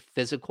 of being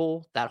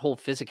physical, that whole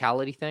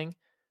physicality thing,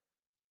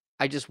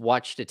 I just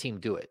watched a team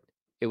do it.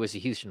 It was the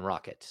Houston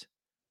Rockets.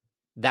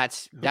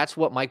 That's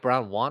what Mike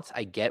Brown wants.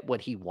 I get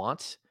what he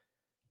wants.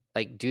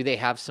 Like, do they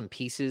have some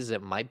pieces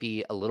that might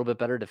be a little bit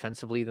better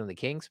defensively than the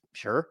Kings?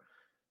 Sure.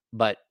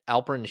 But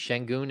Alperen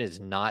Şengün is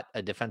not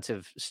a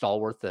defensive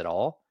stalwart at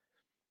all.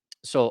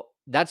 So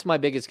that's my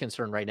biggest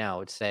concern right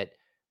now. It's that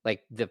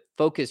like the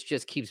focus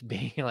just keeps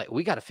being like,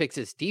 we got to fix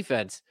this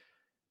defense.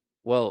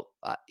 Well,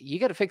 you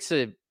got to fix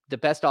the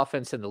best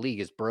offense in the league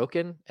is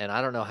broken. And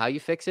I don't know how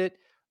you fix it,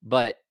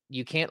 but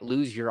you can't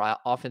lose your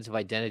offensive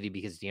identity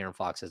because De'Aaron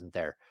Fox isn't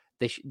there.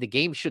 The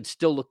game should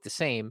still look the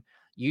same.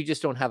 You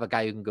just don't have a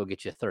guy who can go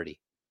get you 30.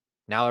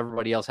 Now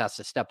everybody else has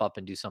to step up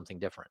and do something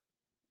different.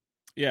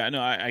 Yeah,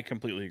 no, I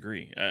completely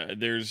agree.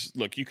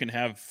 Look, you can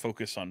have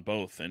focus on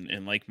both,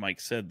 and like Mike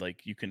said,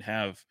 like you can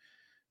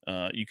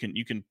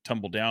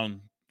tumble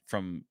down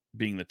from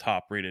being the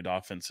top rated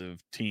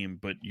offensive team,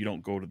 but you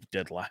don't go to the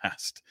dead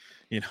last.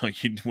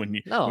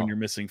 When No. you're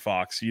missing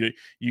Fox,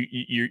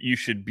 you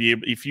should be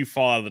able, if you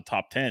fall out of the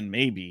top 10,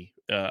 maybe.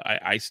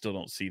 I still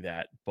don't see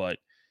that, but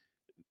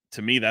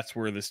to me, that's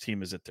where this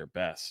team is at their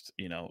best.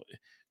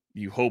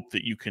 You hope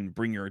that you can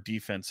bring your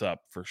defense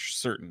up for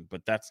certain,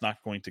 but that's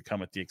not going to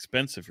come at the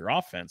expense of your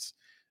offense,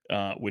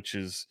 which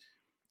is,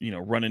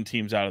 running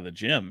teams out of the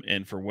gym.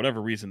 And for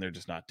whatever reason, they're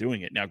just not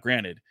doing it. Now,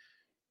 granted,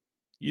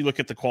 you look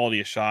at the quality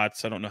of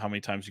shots. I don't know how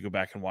many times you go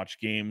back and watch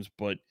games,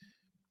 but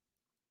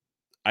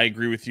I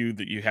agree with you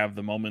that you have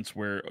the moments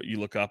where you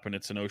look up and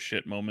it's an oh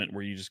shit moment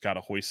where you just got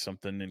to hoist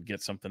something and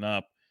get something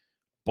up.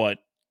 But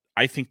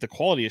I think the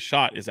quality of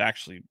shot is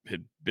actually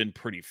had been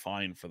pretty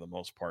fine for the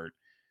most part.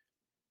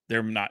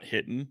 They're not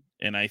hitting,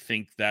 and I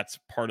think that's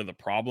part of the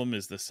problem,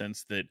 is the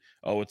sense that,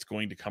 oh, it's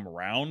going to come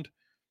around.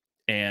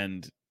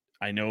 And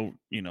I know,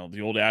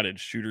 the old adage,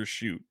 shooters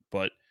shoot,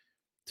 but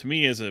to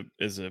me,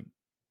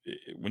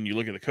 when you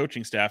look at the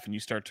coaching staff and you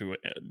start to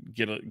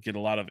get a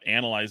lot of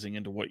analyzing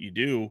into what you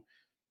do,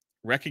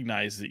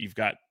 recognize that you've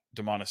got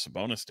Domantas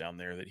Sabonis down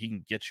there, that he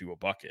can get you a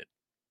bucket.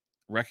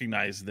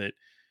 Recognize that,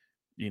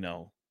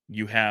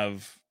 you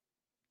have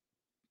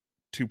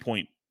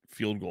 2-point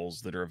field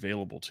goals that are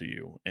available to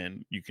you,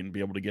 and you can be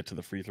able to get to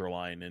the free throw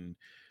line, and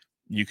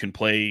you can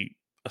play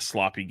a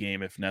sloppy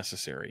game if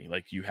necessary.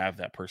 Like, you have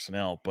that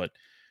personnel, but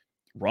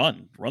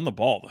run the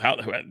ball.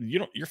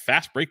 Your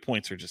fast break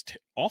points are just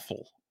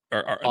awful.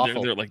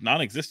 Awful. They're like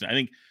non-existent. I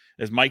think,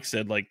 as Mike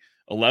said, like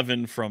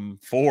 11 from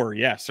 4.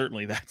 Yeah,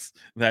 certainly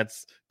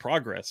that's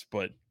progress,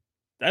 but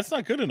that's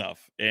not good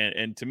enough.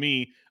 And to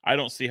me, I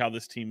don't see how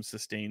this team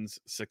sustains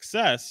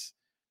success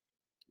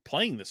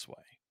playing this way.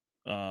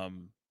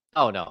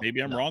 Oh no.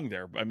 Maybe I'm No. wrong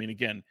there. But I mean,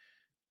 again,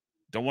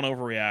 don't want to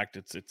overreact.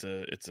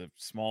 It's a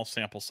small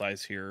sample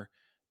size here,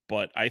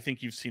 but I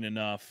think you've seen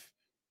enough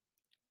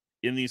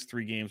in these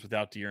 3 games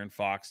without De'Aaron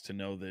Fox to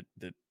know that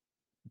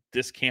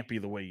this can't be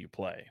the way you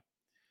play,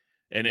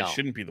 and it No.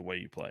 shouldn't be the way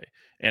you play.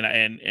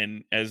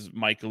 And as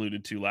Mike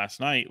alluded to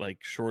last night,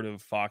 like, short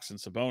of Fox and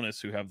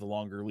Sabonis, who have the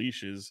longer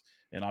leashes,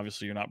 and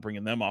obviously you're not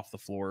bringing them off the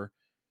floor,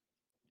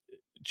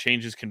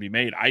 changes can be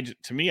made.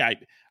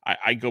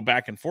 I go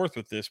back and forth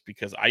with this,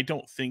 because I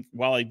don't think,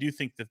 while I do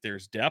think that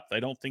there's depth, I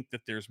don't think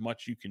that there's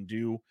much you can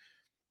do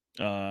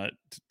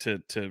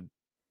to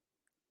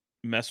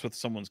mess with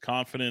someone's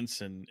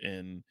confidence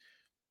and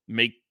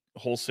make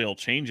wholesale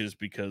changes,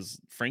 because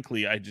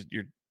frankly,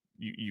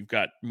 you've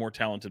got more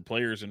talented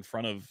players in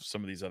front of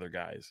some of these other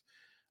guys.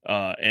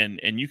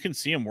 And you can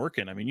see them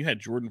working. I mean, you had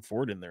Jordan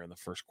Ford in there in the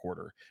first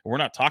quarter. We're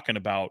not talking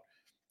about,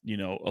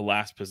 a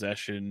last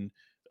possession,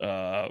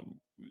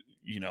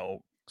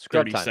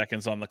 Scrub 30 time.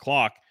 seconds on the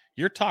clock.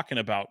 You're talking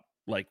about,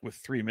 like, with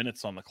 3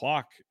 minutes on the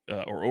clock,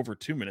 or over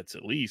 2 minutes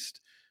at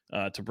least,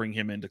 to bring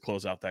him in to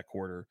close out that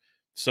quarter.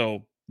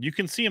 So you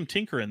can see him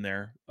tinker in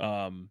there.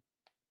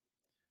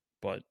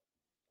 But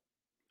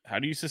how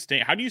do you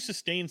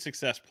sustain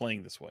success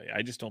playing this way?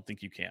 I just don't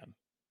think you can.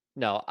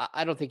 No,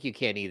 I don't think you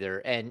can either.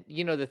 And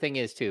the thing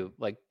is too,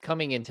 like,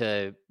 coming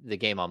into the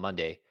game on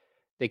Monday,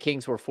 the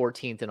Kings were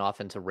 14th in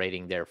offensive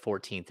rating, they're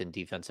 14th in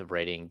defensive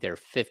rating, they're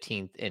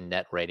 15th in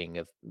net rating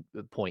of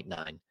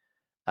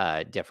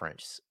 0.9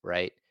 difference,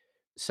 right?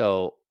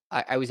 So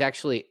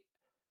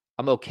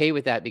I'm okay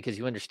with that, because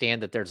you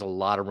understand that there's a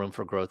lot of room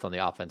for growth on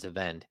the offensive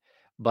end.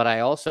 But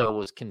I also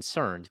was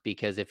concerned,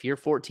 because if you're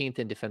 14th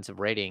in defensive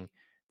rating,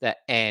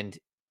 and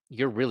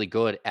you're really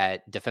good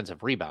at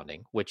defensive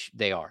rebounding, which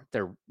they are.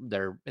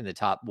 They're in the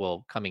top.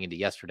 Well, coming into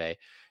yesterday,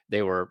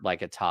 they were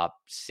like a top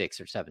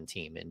 6 or 7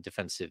 team in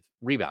defensive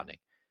rebounding.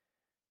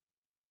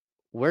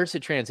 Where's the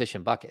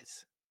transition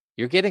buckets?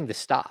 You're getting the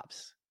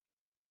stops.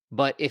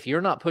 But if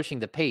you're not pushing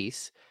the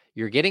pace,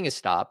 you're getting a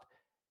stop,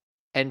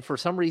 and for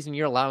some reason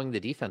you're allowing the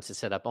defense to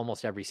set up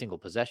almost every single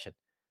possession.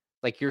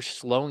 Like, you're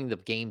slowing the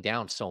game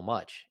down so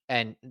much.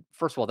 And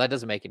first of all, that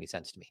doesn't make any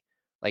sense to me.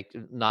 Like,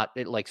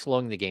 like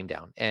slowing the game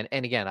down. And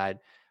again,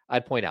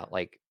 I'd point out,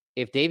 like,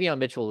 if Davion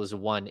Mitchell is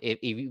one, if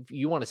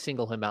you want to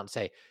single him out and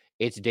say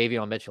it's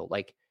Davion Mitchell,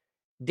 like,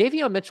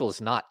 Davion Mitchell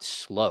is not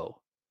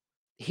slow.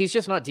 He's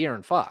just not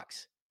De'Aaron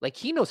Fox. Like,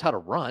 he knows how to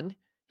run.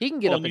 He can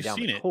get Well, up and and you've down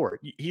the seen it.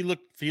 court. He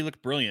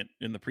looked brilliant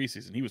in the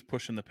preseason. He was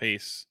pushing the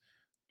pace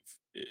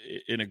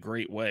in a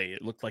great way.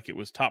 It looked like it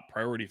was top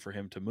priority for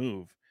him to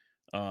move.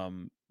 But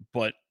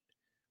But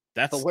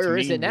that's, to where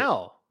is me, it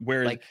now?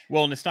 where Like,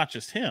 well, and it's not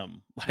just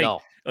him.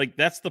 no. Like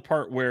that's the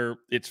part where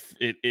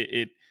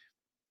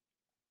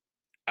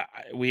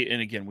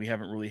we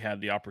haven't really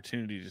had the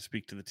opportunity to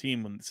speak to the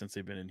team since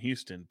they've been in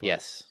Houston. But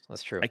Yes,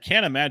 that's true. I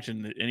can't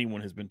imagine that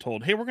anyone has been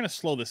told, "Hey, we're going to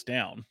slow this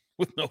down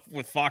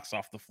with Fox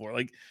off the floor."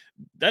 Like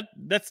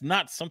that's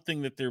not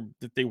something that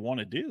they want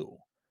to do.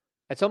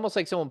 It's almost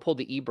like someone pulled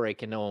the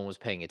e-brake and no one was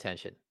paying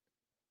attention.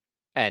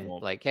 And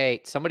Well, like,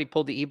 hey, somebody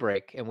pulled the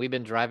e-brake, and we've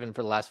been driving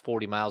for the last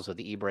 40 miles with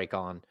the e-brake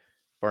on,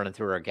 burning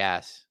through our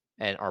gas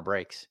and our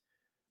brakes.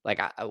 Like,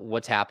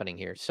 what's happening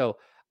here? So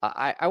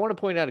I want to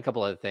point out a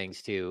couple other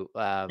things too.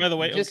 By the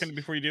way, Just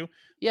before you do,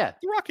 yeah,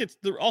 the Rockets,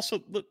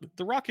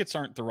 the Rockets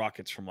aren't the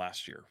Rockets from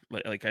last year.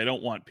 Like I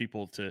don't want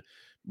people to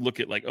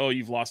look at like, oh,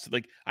 you've lost it.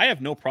 Like I have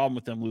no problem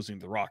with them losing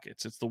the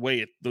Rockets. It's the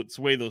way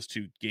those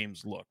two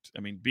games looked.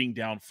 I mean, being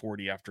down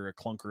 40 after a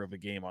clunker of a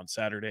game on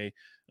Saturday,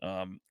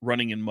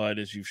 running in mud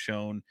as you've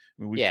shown.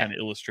 I mean, we've yeah. kind of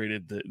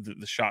illustrated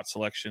the shot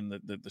selection,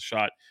 the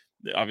shot.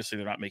 Obviously,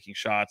 they're not making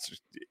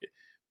shots.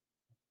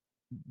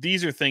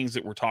 These are things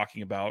that we're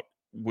talking about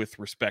with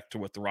respect to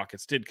what the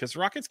Rockets did, because the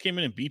Rockets came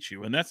in and beat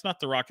you, and that's not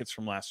the Rockets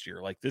from last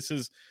year. Like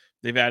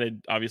they've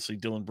added obviously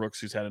Dylan Brooks,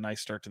 who's had a nice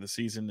start to the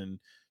season, and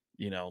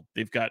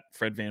they've got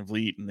Fred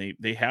VanVleet, and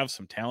they have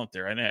some talent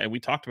there. And we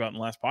talked about in the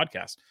last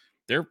podcast,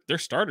 their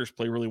starters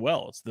play really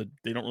well.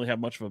 They don't really have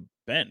much of a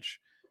bench,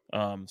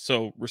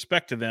 so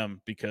respect to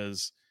them,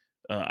 because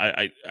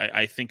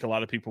I think a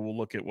lot of people will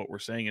look at what we're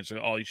saying and say,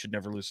 oh, you should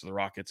never lose to the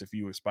Rockets if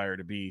you aspire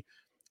to be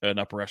an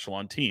upper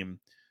echelon team.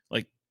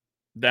 Like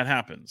that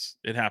happens.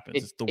 It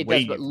happens. It's the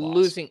way does, but you've lost.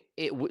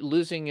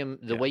 losing him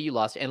the Yeah. way you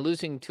lost, and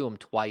losing to him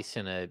twice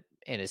in a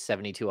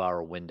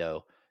 72-hour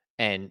window,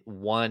 and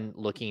one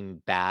looking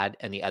bad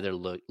and the other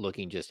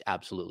looking just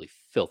absolutely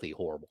filthy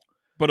horrible.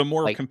 But a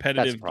more Like, that's the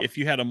competitive, problem. if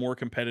you had a more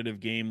competitive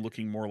game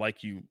looking more like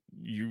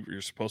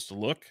you're supposed to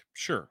look,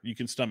 sure, you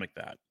can stomach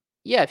that.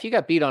 Yeah, if you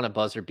got beat on a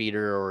buzzer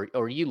beater,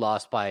 or you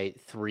lost by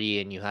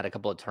 3 and you had a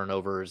couple of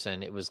turnovers,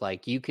 and it was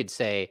like you could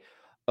say,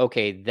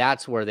 okay,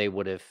 that's where they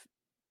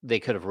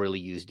could have really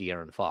used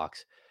De'Aaron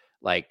Fox.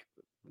 Like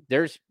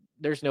there's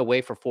no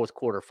way for fourth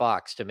quarter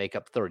Fox to make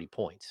up 30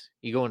 points.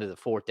 You go into the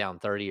fourth down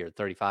 30 or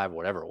 35,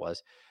 whatever it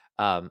was.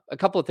 A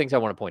couple of things I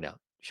want to point out,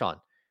 Sean.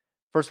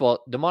 First of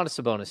all,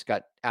 Domantas Sabonis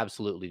got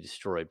absolutely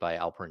destroyed by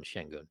Alperen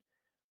Şengün,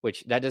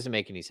 which that doesn't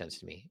make any sense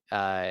to me.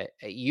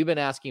 You've been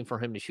asking for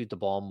him to shoot the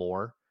ball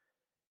more.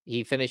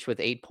 He finished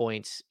with 8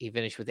 points. He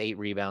finished with 8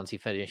 rebounds. He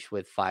finished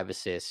with 5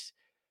 assists.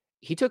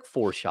 He took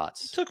 4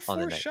 shots Took on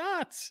the 4 night.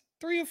 shots,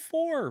 3 of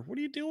 4. What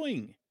are you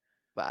doing?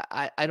 But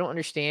I don't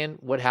understand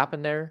what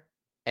happened there.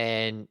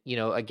 And,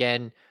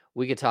 again,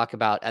 we could talk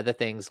about other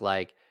things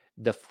like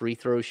the free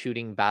throw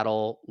shooting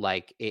battle.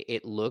 Like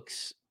it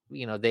looks,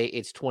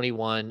 it's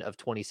 21 of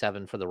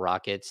 27 for the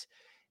Rockets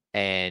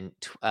and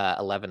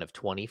 11 of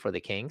 20 for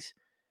the Kings.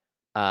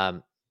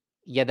 Yeah,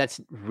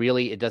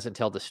 it doesn't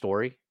tell the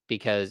story,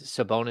 because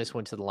Sabonis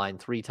went to the line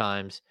 3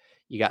 times.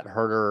 You got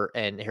Herter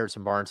and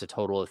Harrison Barnes a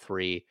total of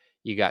 3.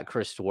 You got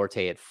Chris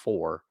Duarte at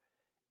 4.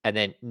 And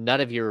then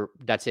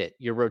that's it.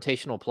 Your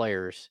rotational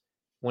players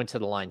went to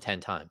the line 10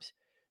 times.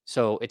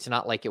 So it's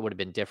not like it would have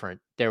been different.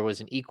 There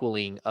was an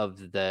equaling of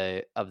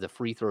the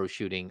free throw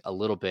shooting a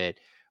little bit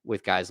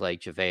with guys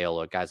like JaVale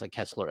or guys like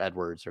Kessler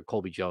Edwards or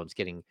Colby Jones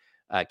getting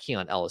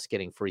Keon Ellis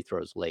getting free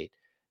throws late.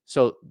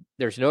 So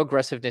there's no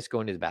aggressiveness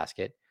going to the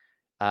basket.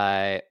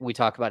 We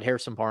talk about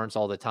Harrison Barnes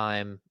all the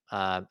time.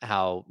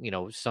 How,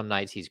 some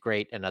nights he's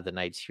great and other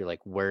nights you're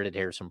like, where did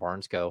Harrison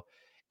Barnes go?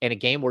 In a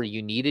game where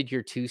you needed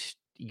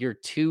your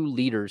two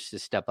leaders to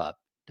step up,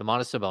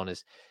 Domantas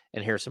Sabonis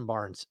and Harrison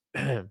Barnes.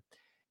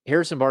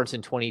 Harrison Barnes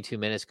in 22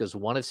 minutes goes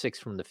 1 of 6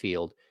 from the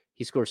field.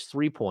 He scores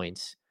 3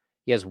 points.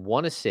 He has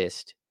 1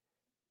 assist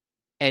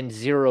and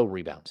 0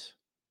 rebounds.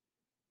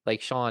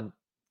 Like, Sean,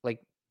 like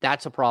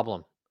that's a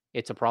problem.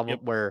 It's a problem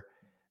where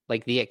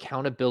like the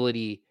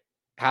accountability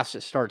has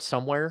to start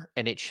somewhere,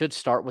 and it should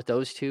start with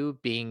those two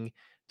being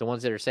the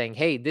ones that are saying,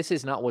 hey, this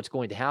is not what's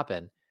going to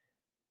happen.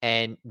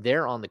 And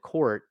they're on the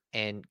court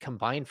and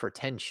combined for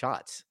 10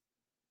 shots.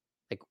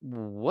 Like,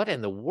 what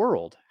in the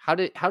world? How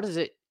does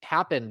it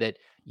happen that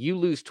you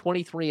lose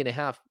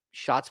 23.5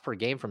 shots per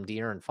game from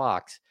De'Aaron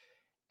Fox,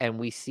 and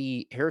we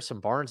see Harrison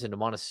Barnes and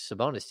Domantas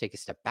Sabonis take a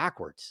step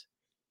backwards?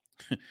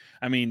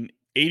 I mean,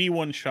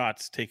 81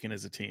 shots taken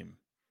as a team,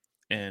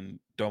 and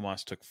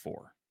Domas took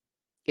 4.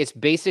 It's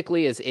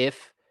basically as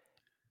if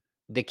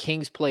the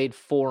Kings played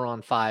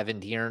 4-on-5,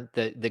 and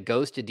the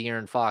ghost of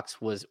De'Aaron Fox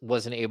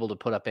wasn't able to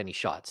put up any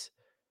shots,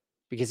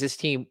 because this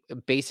team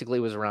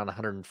basically was around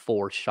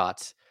 104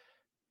 shots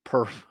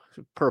per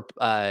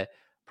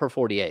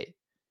 48,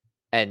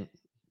 and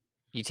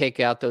you take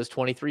out those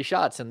 23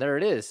 shots, and there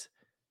it is.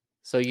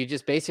 So you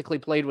just basically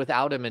played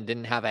without him and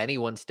didn't have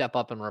anyone step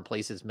up and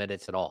replace his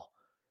minutes at all.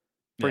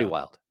 Pretty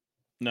wild.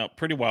 No,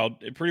 pretty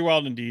wild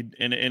indeed.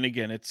 And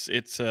again,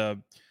 it's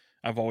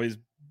I've always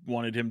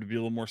wanted him to be a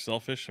little more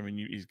selfish. I mean,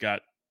 he's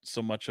got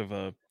so much of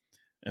an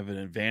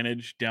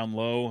advantage down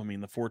low. I mean,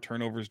 the 4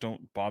 turnovers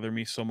don't bother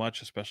me so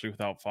much, especially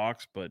without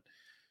Fox. But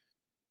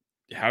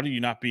how are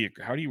you not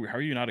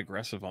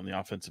aggressive on the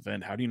offensive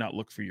end? How do you not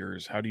look for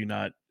yours? How do you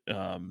not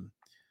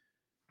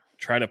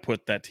try to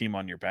put that team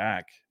on your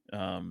back?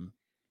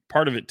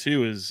 Part of it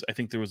too is I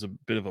think there was a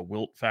bit of a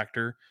wilt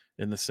factor,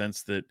 in the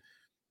sense that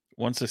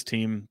once this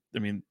team, I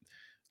mean,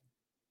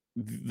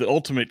 the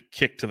ultimate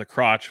kick to the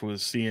crotch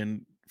was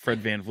seeing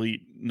Fred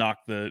VanVleet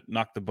knock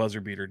the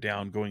buzzer beater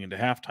down going into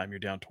halftime. You're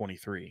down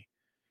 23,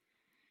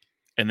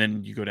 and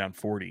then you go down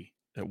 40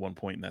 at one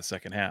point in that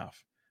second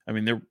half. I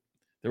mean,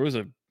 there was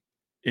a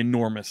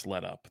enormous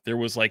let up. There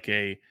was like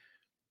a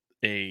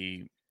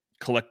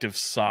collective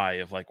sigh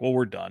of like, well,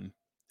 we're done.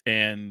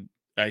 And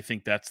I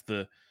think that's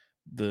the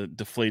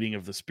deflating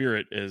of the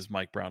spirit, as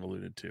Mike Brown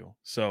alluded to.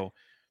 So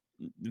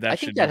I that think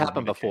should that never be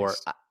happened the before.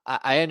 case.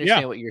 I Yeah.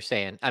 understand what you're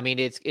saying. I mean,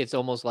 it's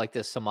almost like the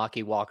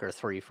Samaki Walker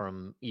 3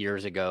 from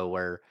years ago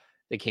where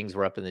the Kings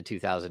were up in the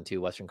 2002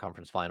 Western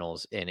Conference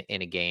Finals in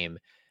a game,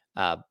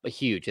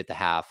 huge at the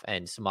half,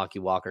 and Samaki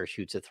Walker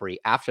shoots a 3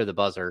 after the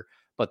buzzer,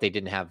 but they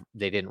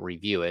didn't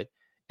review it,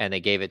 and they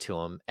gave it to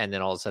him, and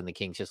then all of a sudden the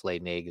Kings just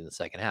laid an egg in the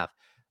second half.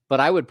 But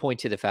I would point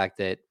to the fact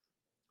that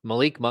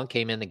Malik Monk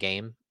came in the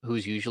game,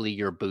 who's usually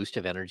your boost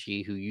of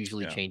energy, who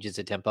usually Yeah. changes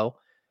the tempo,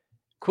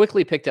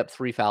 quickly picked up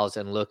 3 fouls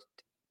and looked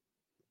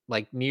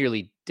like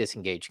nearly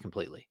disengaged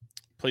completely.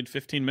 Played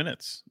 15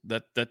 minutes.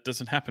 That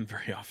doesn't happen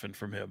very often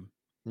from him.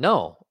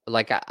 No,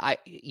 like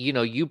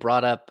you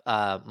brought up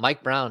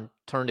Mike Brown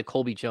turned to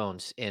Colby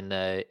Jones in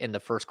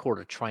the first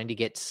quarter trying to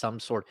get some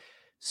sort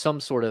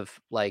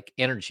of like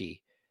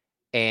energy,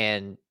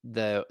 and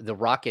the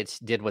Rockets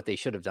did what they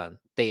should have done.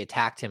 They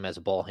attacked him as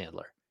a ball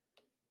handler,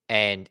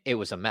 and it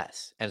was a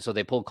mess. And so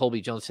they pulled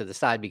Colby Jones to the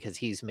side because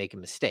he's making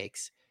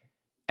mistakes,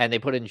 and they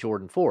put in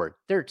Jordan Ford.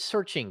 They're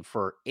searching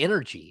for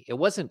energy. It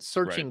wasn't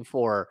searching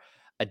for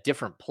a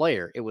different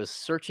player. It was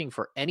searching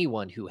for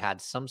anyone who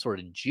had some sort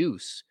of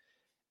juice.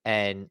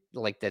 And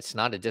like, that's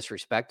not a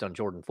disrespect on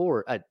Jordan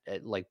Ford,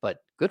 but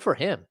good for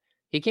him.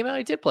 He came out,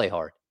 he did play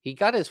hard. He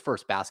got his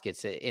first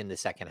baskets in the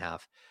second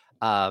half.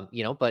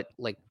 But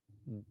like,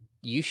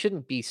 you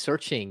shouldn't be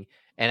searching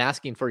and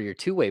asking for your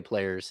two-way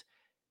players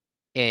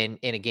in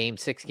a game,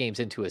 6 games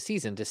into a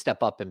season, to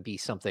step up and be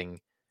something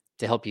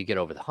to help you get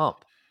over the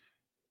hump.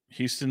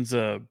 Houston's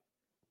a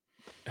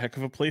heck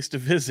of a place to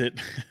visit.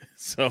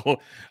 So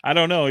I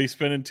don't know. He's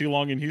spending too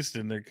long in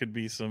Houston. There could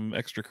be some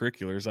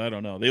extracurriculars. I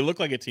don't know. They look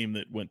like a team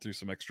that went through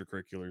some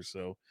extracurriculars.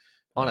 So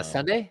On a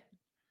Sunday?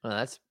 Well,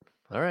 that's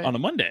all right. on a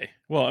Monday.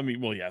 Well, I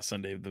mean, yeah,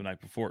 Sunday the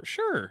night before.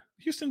 Sure.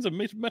 Houston's a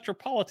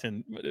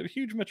metropolitan, a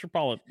huge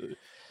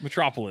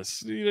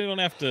metropolis. You don't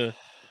have to.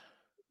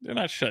 They're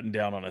not shutting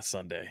down on a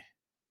Sunday.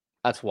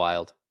 That's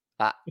wild.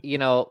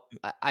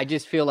 I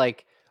just feel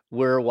like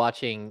we're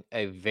watching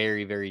a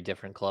very, very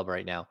different club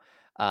right now.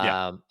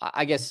 Yeah.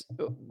 I guess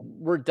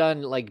we're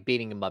done like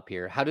beating them up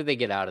here. How do they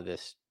get out of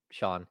this,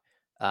 Sean?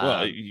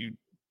 Well, you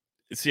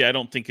see, I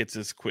don't think it's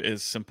as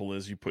simple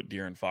as you put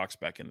De'Aaron Fox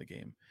back in the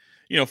game.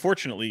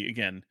 Fortunately,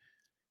 again,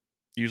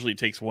 usually it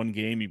takes one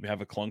game, you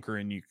have a clunker,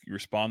 and you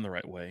respond the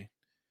right way.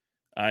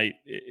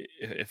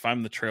 If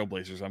I'm the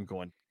Trailblazers, I'm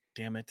going,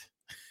 damn it,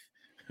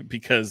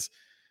 because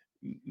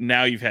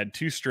now you've had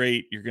 2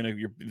 straight.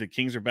 The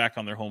Kings are back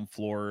on their home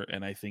floor,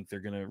 and I think they're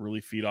gonna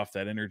really feed off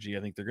that energy.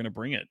 I think they're gonna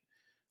bring it.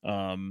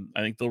 I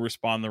think they'll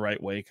respond the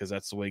right way because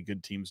that's the way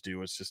good teams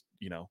do. It's just,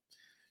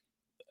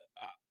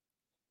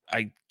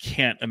 I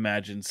can't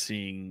imagine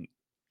seeing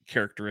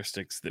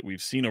characteristics that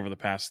we've seen over the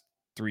past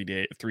 3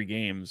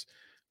 games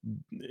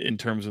in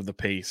terms of the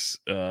pace,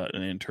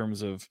 and in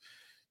terms of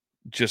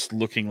just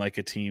looking like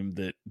a team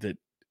that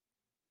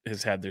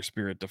has had their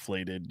spirit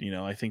deflated.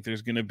 I think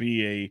there's going to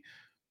be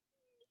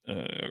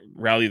a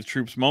rally the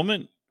troops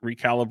moment,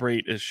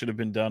 recalibrate as should have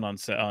been done on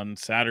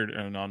Saturday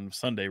and on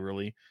Sunday,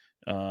 really.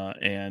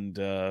 And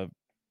they'll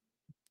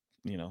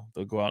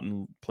go out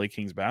and play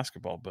Kings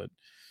basketball, but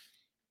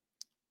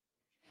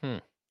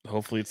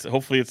hopefully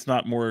it's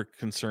not more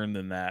concern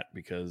than that,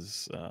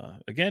 because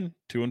again,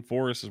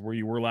 2-4, this is where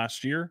you were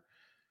last year.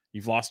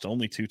 You've lost to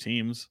only 2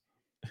 teams,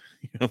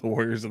 the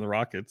Warriors and the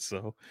Rockets.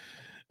 So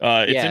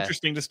it's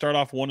interesting to start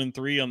off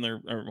 1-3 on their,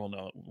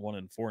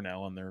 1-4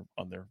 now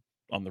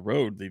on the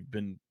road. They've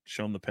been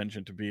shown the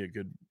penchant to be a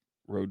good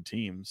road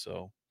team.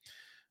 So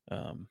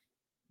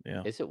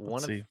yeah. Is it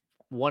 1-3?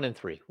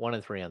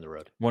 1-3 on the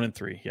road.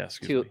 1-3, yes.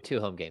 Two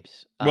home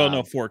games. Well,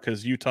 no, 4,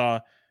 because Utah,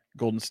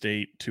 Golden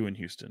State, 2 in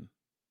Houston.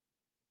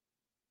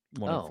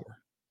 1-4.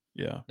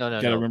 Yeah. No.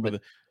 Gotta remember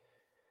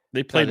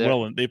they played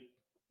well, and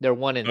they're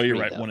 1-3. Oh, you're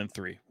right. Though.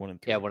 1-3.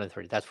 Yeah,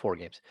 1-3. That's 4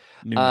 games.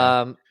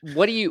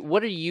 What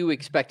are you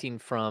expecting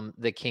from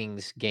the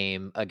Kings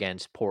game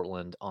against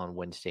Portland on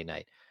Wednesday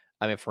night?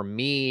 I mean, for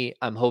me,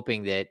 I'm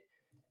hoping that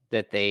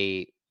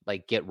they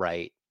like get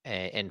right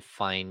and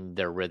find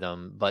their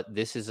rhythm. But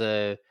this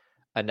is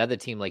another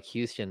team like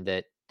Houston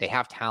that they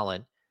have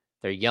talent.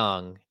 They're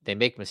young. They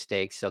make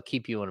mistakes. They'll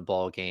keep you in a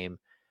ball game.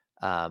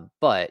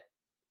 But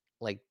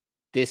like,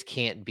 this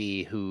can't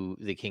be who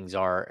the Kings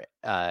are,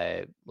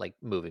 like,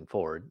 moving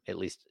forward. At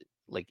least,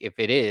 like, if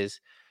it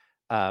is,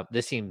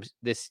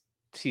 this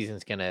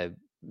season's gonna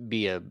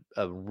be a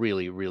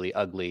really, really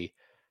ugly,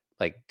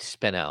 like,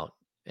 spin out,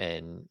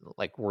 and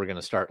like, we're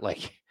gonna start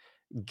like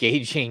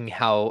gauging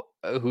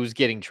who's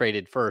getting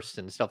traded first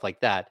and stuff like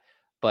that.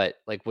 But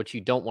like, what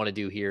you don't want to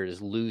do here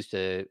is lose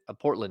to a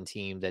Portland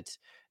team that's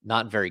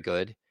not very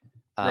good.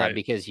 Right.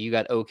 Because you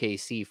got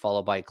OKC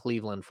followed by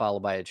Cleveland, followed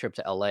by a trip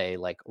to LA,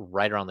 like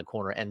right around the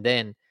corner. And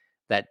then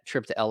that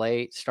trip to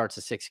LA starts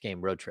a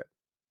 6-game road trip.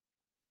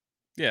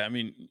 Yeah. I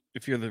mean,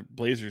 if you're the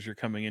Blazers, you're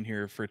coming in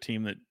here for a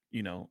team that,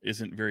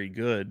 isn't very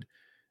good,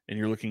 and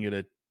you're looking at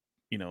a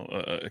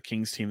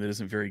Kings team that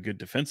isn't very good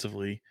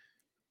defensively.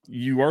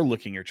 you are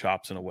licking your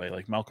chops in a way.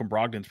 Like Malcolm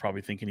Brogdon's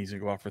probably thinking he's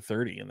gonna go out for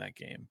 30 in that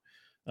game,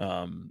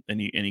 and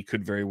he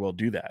could very well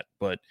do that.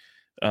 But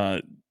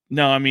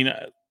no, I mean,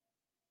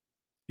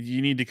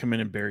 you need to come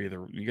in and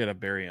you got to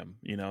bury him.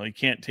 You know, you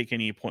can't take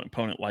any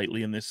opponent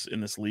lightly in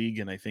this league,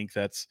 and I think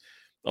that's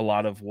a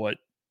lot of what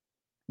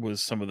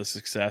was some of the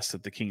success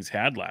that the Kings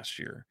had last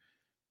year.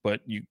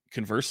 But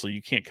conversely,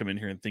 you can't come in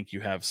here and think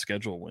you have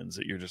schedule wins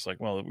that you're just like,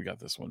 well, we got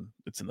this one,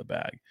 it's in the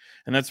bag.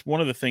 And that's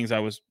one of the things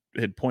I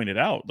had pointed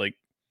out. Like,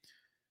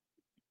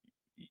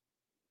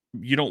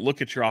 you don't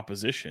look at your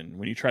opposition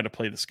when you try to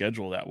play the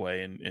schedule that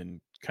way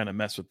and kind of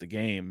mess with the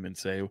game and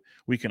say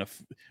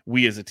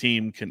we as a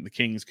team the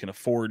Kings can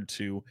afford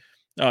to.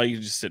 Oh, you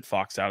just sit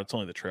Fox out. It's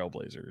only the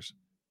Trailblazers,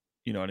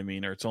 you know what I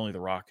mean, or it's only the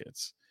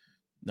Rockets.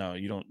 No,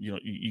 you don't.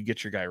 You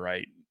get your guy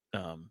right.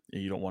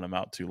 You don't want him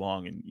out too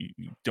long, and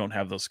you don't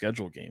have those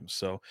schedule games.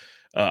 So,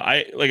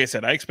 like I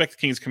said, I expect the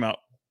Kings to come out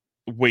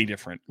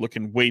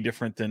looking way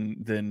different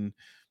than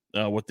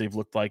what they've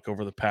looked like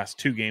over the past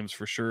 2 games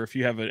for sure. If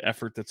you have an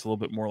effort that's a little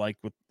bit more like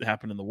what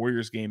happened in the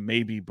Warriors game,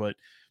 maybe, but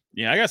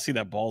yeah, I got to see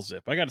that ball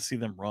zip. I got to see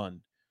them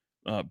run,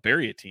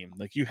 bury a team.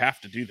 Like, you have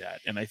to do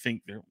that. And I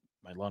think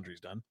my laundry's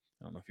done.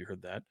 I don't know if you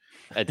heard that.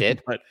 I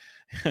did,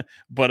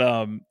 but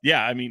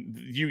yeah, I mean,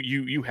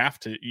 you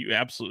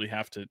absolutely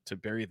have to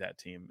bury that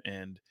team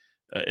and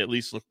at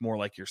least look more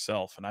like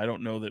yourself. And I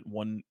don't know that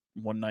one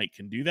night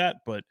can do that,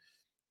 but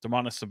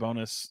Domantas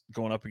Sabonis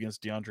going up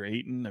against DeAndre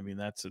Ayton, I mean,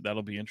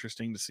 that'll be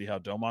interesting to see how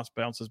Domas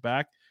bounces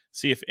back.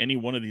 See if any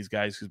one of these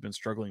guys who's been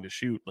struggling to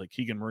shoot, like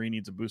Keegan Murray,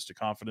 needs a boost of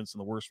confidence in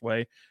the worst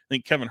way. I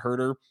think Kevin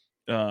Huerter,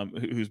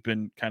 who's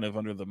been kind of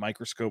under the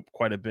microscope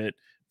quite a bit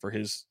for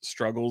his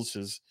struggles,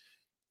 is,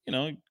 you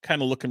know,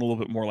 kind of looking a little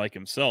bit more like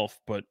himself,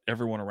 but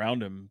everyone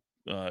around him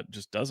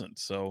just doesn't.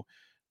 So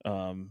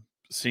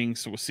seeing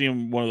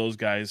one of those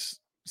guys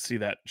see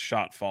that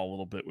shot fall a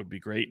little bit would be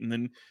great. And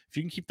then if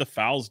you can keep the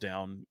fouls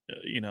down,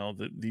 you know,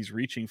 these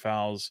reaching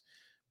fouls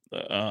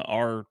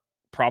are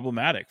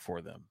problematic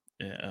for them.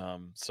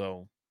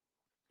 So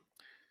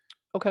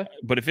okay.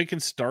 But if it can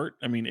start,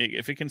 I mean,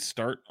 if it can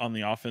start on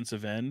the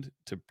offensive end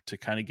to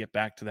kind of get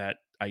back to that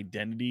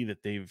identity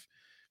that they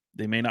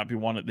may not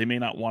want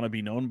to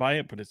be known by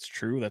it, but it's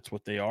true. That's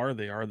what they are.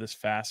 They are this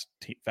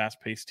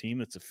fast-paced team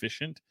that's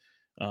efficient.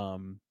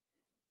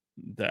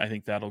 That I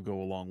think that'll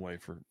go a long way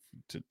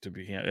to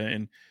be.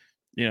 And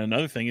you know,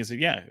 another thing is that,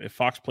 yeah, if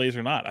Fox plays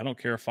or not, I don't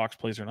care if Fox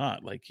plays or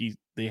not. Like,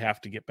 they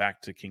have to get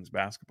back to Kings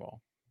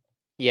basketball.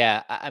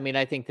 Yeah, I mean,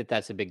 I think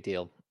that's a big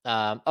deal.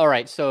 All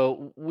right,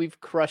 so we've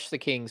crushed the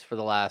Kings for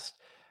the last,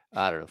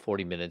 I don't know,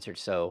 40 minutes or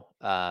so.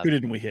 Who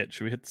didn't we hit?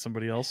 Should we hit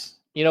somebody else?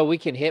 You know, we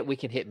can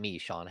hit me,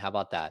 Sean. How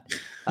about that?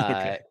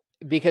 Okay.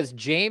 Because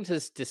James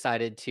has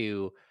decided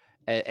to,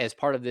 as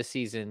part of this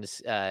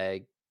season's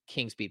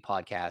Kings Beat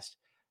podcast,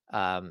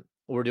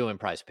 we're doing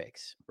Prize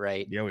Picks,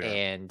 right? Yeah, we are.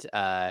 And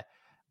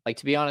like,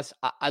 to be honest,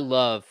 I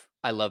love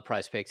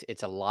Prize Picks.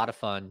 It's a lot of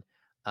fun.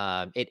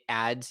 It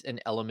adds an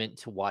element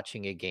to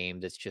watching a game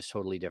that's just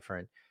totally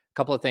different. A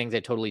couple of things I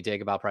totally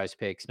dig about Prize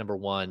Picks. Number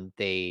one,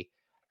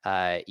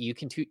 you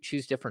can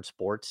choose different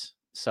sports.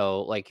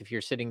 So, like, if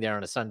you're sitting there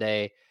on a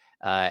Sunday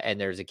and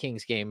there's a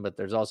Kings game, but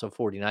there's also a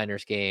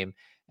 49ers game,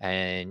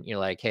 and you're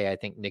like, hey, I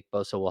think Nick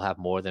Bosa will have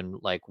more than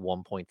like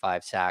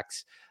 1.5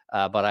 sacks.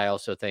 But I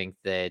also think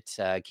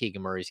that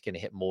Keegan Murray's going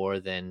to hit more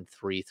than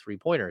 3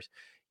 3-pointers.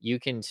 You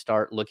can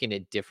start looking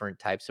at different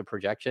types of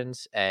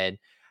projections, and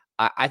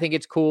I think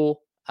it's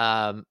cool.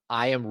 I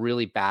am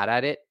really bad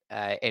at it,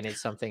 and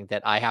it's something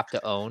that I have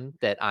to own,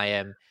 that I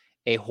am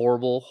a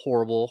horrible,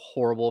 horrible,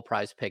 horrible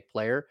Prize Pick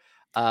player.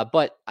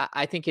 But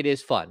I think it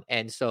is fun.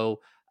 And so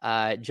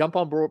jump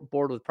on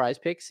board with Prize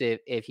Picks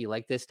if you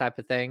like this type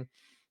of thing.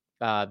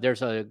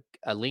 There's a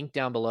link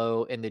down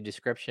below in the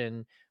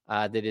description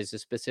that is a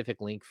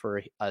specific link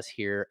for us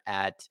here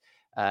at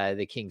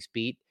the Kings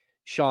Beat.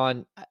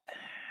 Sean,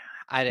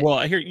 well,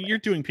 I hear you're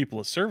doing people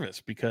a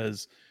service,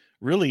 because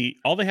really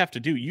all they have to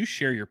do, you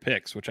share your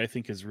picks, which I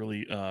think is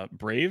really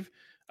brave.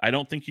 I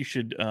don't think you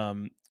should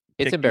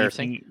it's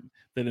embarrassing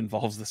that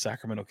involves the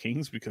Sacramento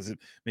Kings, because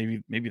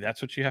maybe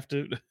that's what you have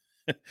to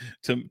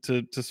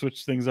to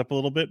switch things up a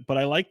little bit. But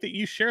I like that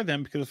you share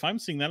them, because if I'm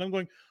seeing that, I'm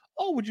going,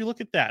 oh, would you look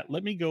at that?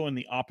 Let me go in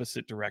the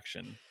opposite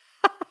direction.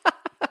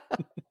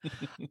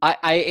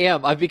 I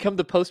am. I've become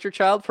the poster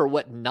child for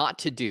what not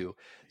to do.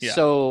 Yeah.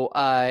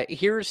 So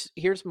here's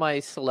my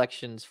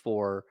selections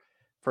for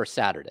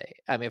Saturday.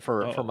 I mean,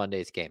 for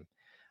Monday's game.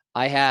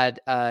 I had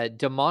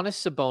Domantas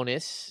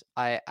Sabonis.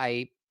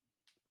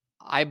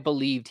 I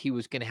believed he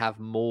was going to have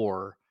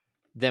more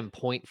than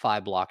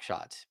 0.5 block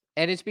shots,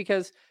 and it's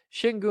because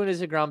Şengün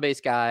is a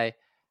ground-based guy.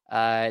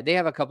 They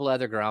have a couple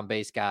other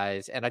ground-based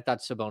guys, and I thought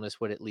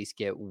Sabonis would at least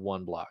get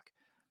 1 block.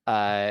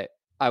 I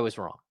was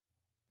wrong.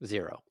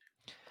 0.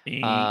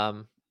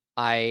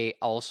 I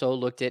also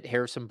looked at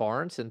Harrison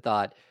Barnes and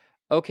thought,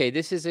 okay,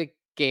 this is a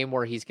game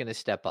where he's going to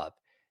step up.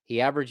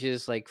 He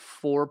averages like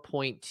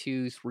 4.2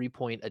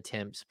 3-point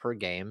attempts per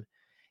game,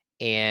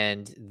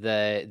 and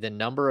the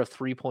number of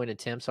 3-point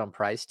attempts on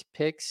Prize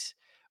Picks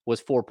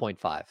was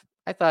 4.5.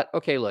 I thought,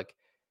 okay, look,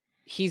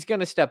 he's going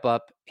to step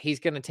up. He's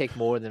going to take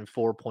more than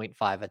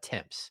 4.5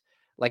 attempts.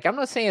 Like, I'm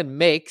not saying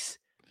makes,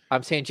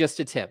 I'm saying just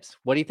attempts.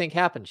 What do you think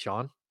happened,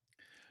 Sean?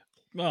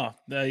 Oh,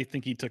 I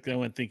think he took that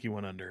one. I think he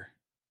went under.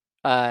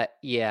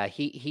 Yeah,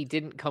 he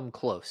didn't come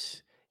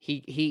close.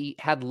 He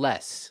had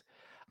less.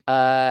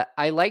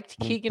 I liked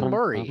Keegan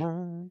Murray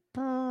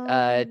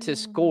to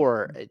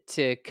score,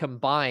 to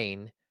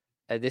combine.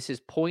 This is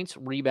points,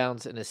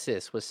 rebounds, and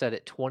assists was set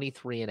at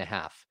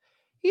 23.5.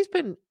 He's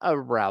been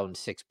around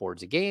 6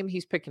 boards a game.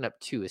 He's picking up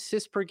 2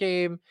 assists per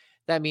game.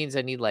 That means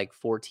I need like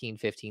 14,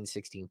 15,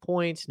 16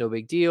 points. No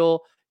big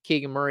deal.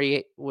 Keegan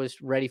Murray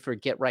was ready for a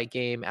get right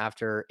game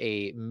after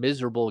a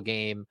miserable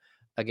game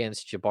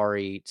against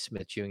Jabari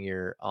Smith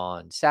Jr.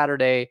 on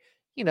Saturday.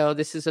 You know,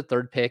 this is a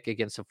 3rd pick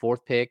against a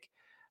 4th pick.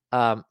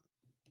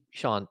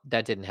 Sean,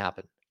 that didn't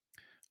happen.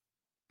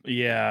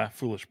 Yeah,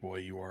 foolish boy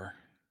you are.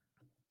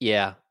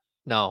 Yeah.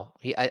 No,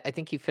 I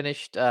think he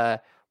finished,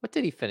 what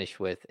did he finish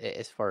with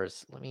as far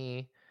as,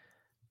 I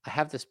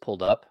have this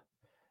pulled up.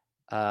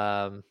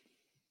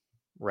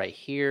 Right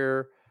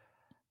here.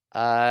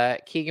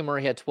 Keegan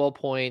Murray had 12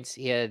 points.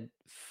 He had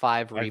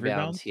 5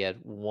 rebounds. He had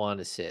 1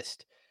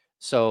 assist.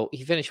 So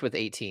he finished with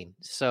 18.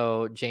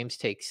 So James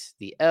takes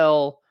the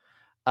L.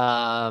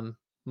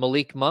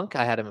 Malik Monk,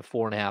 I had him at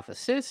 4.5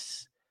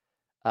 assists.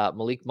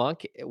 Malik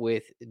Monk,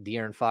 with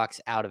De'Aaron Fox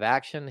out of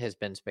action, has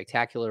been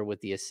spectacular with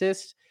the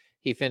assists.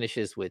 He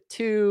finishes with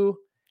 2.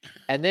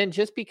 And then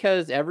just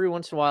because every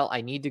once in a while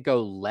I need to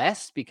go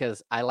less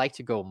because I like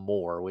to go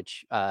more,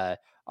 which our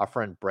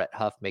friend Brett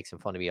Huff makes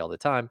fun of me all the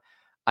time.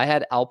 I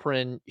had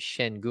Alperen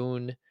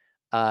Şengün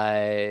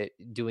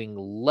doing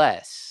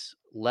less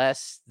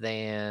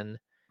than,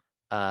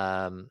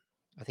 I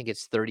think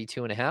it's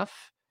 32.5.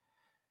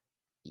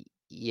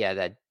 Yeah,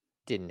 that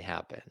didn't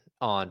happen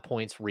on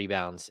points,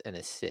 rebounds, and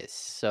assists.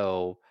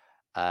 So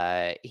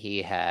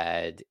he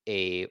had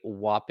a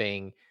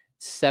whopping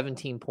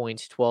 17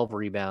 points, 12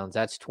 rebounds.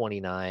 That's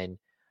 29.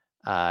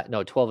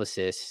 12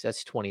 assists.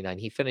 That's 29.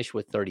 He finished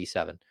with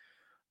 37.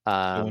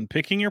 So when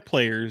picking your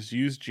players,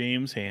 use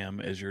James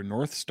Ham as your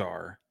North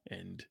Star,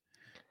 and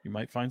you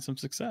might find some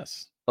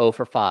success. 0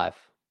 for 5.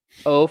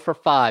 0 for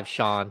 5,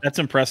 Sean. That's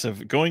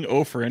impressive. Going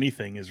 0 for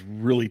anything is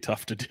really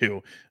tough to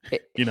do.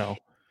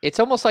 It's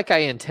almost like I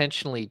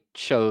intentionally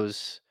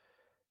chose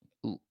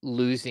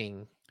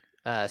losing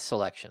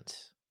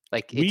selections.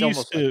 Like it's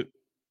almost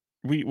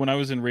when I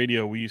was in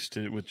radio, we used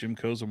to, with Jim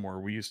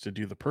Kozimor, we used to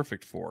do the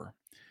perfect 4.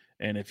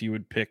 And if you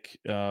would pick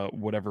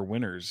whatever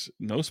winners,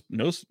 just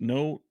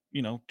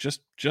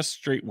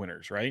straight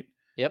winners, right?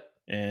 Yep.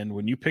 And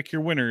when you pick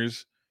your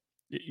winners,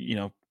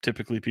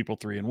 typically people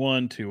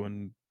 3-1, 2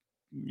 and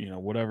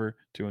whatever,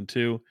 2 and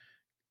 2.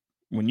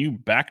 When you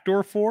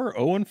backdoor 4,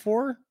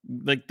 0-4,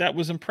 like that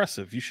was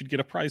impressive. You should get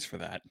a prize for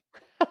that.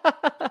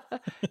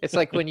 It's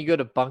like when you go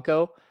to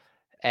Bunko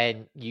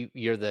and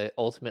you're the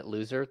ultimate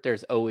loser,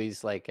 there's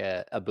always like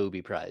a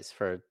booby prize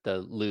for the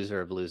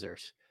loser of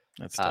losers.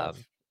 That's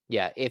tough.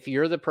 Yeah, if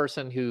you're the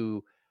person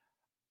who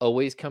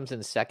always comes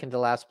in second to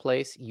last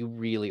place, you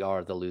really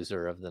are the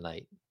loser of the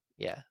night.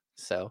 Yeah,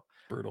 so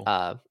brutal.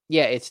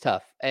 Yeah, it's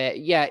tough.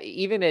 Yeah,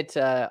 even at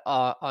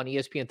on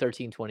ESPN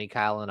 1320,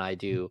 Kyle and I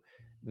do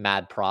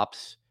Mad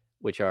Props,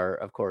 which are,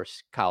 of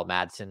course, Kyle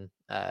Madsen.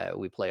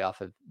 We play off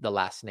of the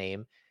last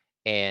name,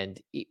 and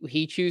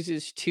he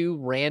chooses 2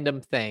 random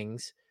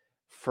things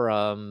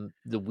from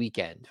the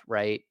weekend,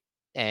 right?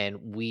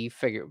 And we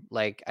figure,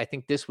 like, I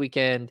think this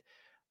weekend,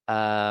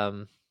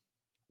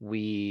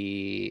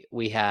 we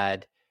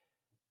had,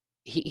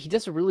 he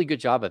does a really good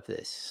job of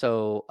this.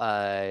 So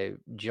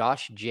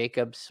Josh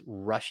Jacobs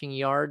rushing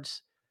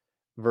yards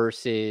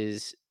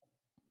versus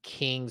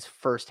Kings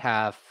first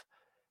half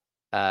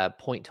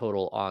point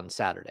total on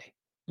Saturday.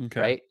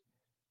 Okay. Right.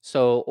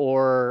 So,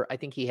 or I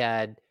think he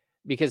had,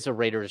 because the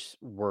Raiders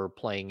were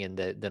playing and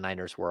the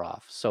Niners were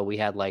off. So we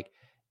had like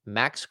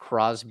Max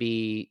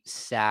Crosby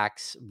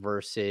sacks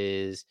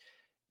versus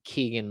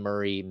Keegan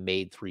Murray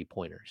made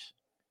 3-pointers.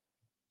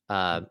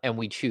 And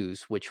we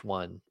choose which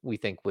one we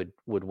think would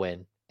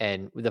win.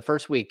 And the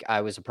first week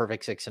I was a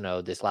perfect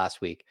 6-0. This last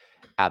week,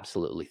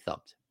 absolutely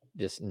thumped.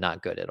 Just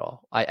not good at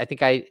all. I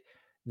think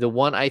the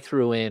one I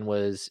threw in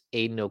was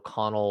Aiden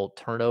O'Connell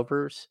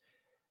turnovers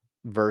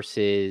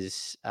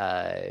versus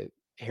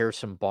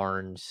Harrison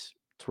Barnes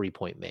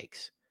 3-point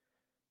makes.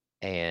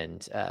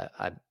 And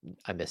I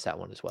missed that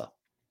one as well.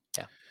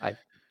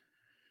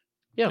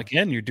 Yeah.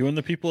 Again, you're doing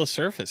the people a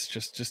service.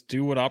 Just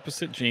do what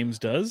opposite James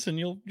does, and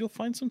you'll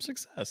find some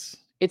success.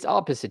 It's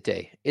opposite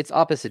day.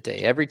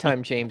 Every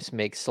time James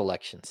makes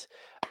selections.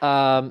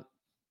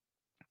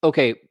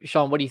 Okay,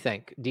 Sean, what do you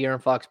think?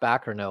 De'Aaron Fox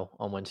back or no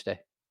on Wednesday?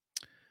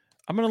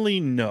 I'm gonna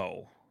lean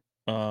no.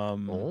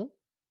 Oh?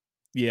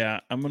 Yeah,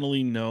 I'm gonna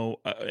lean no.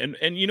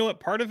 And you know what?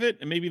 Part of it,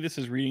 and maybe this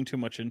is reading too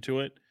much into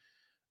it.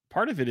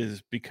 Part of it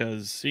is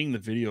because seeing the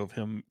video of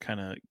him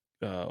kind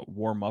of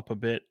warm up a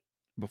bit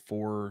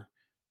before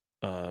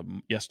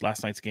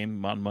last night's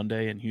game on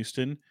Monday in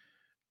Houston.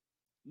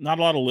 Not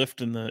a lot of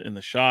lift in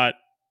the shot.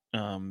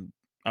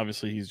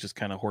 Obviously he's just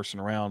kind of horsing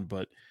around,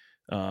 but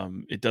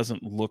It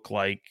doesn't look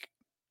like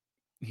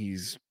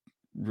he's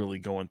really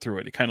going through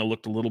it. It kind of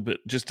looked a little bit,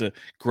 just a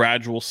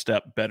gradual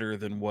step better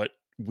than what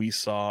we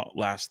saw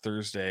last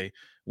Thursday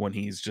when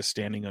he's just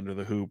standing under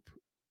the hoop,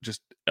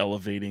 just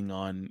elevating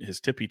on his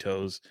tippy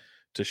toes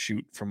to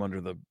shoot from under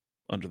the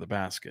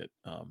basket,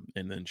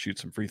 and then shoot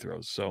some free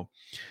throws. So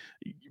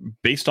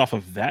based off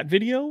of that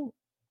video,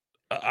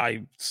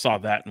 I saw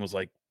that and was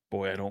like,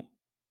 boy,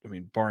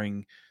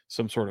 barring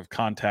some sort of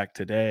contact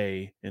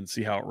today and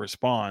see how it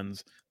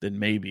responds, then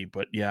maybe.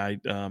 But yeah,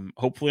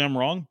 hopefully I'm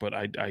wrong, but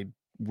I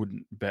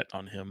wouldn't bet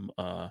on him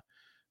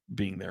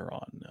being there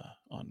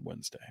on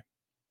Wednesday.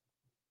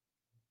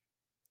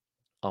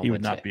 He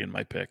would not be in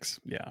my picks.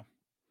 Yeah.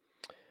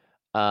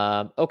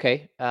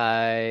 Okay.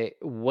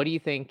 What do you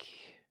think?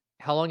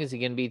 How long is it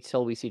going to be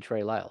till we see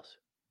Trey Lyles?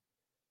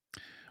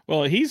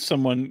 Well, he's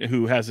someone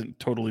who hasn't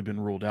totally been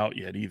ruled out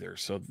yet either.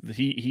 So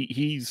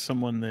he's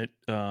someone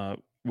that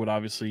would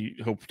obviously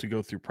hope to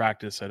go through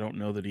practice. I don't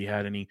know that he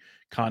had any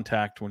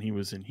contact when he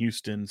was in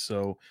Houston.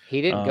 So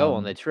he didn't go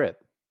on the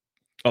trip.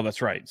 Oh,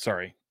 that's right.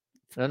 Sorry.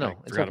 No, I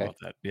it's forgot okay. about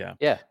that. Yeah.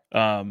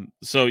 Yeah.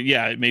 So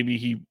yeah, maybe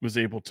he was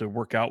able to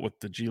work out with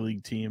the G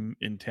League team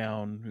in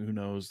town. Who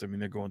knows? I mean,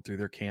 they're going through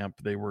their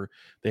camp. They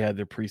had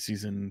their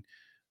preseason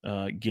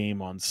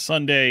game on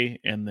Sunday,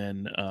 and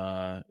then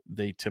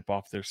they tip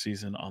off their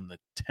season on the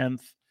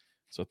 10th.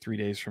 So 3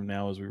 days from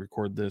now as we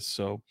record this.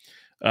 So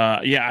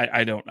yeah,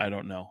 I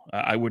don't know.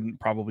 I wouldn't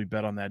probably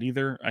bet on that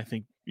either. I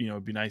think,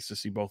 it'd be nice to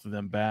see both of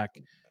them back,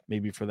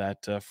 maybe for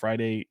that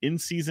Friday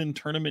in-season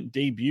tournament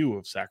debut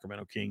of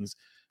Sacramento Kings.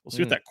 We'll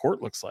see what that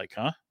court looks like,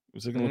 huh?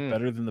 Is it going to look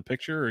better than the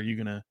picture, or are you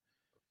going to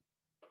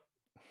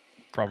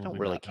probably? I don't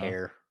really not,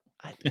 care.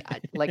 Huh?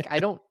 I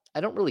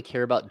don't really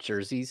care about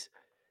jerseys,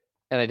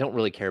 and I don't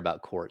really care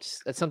about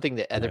courts. That's something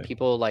that other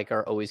people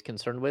are always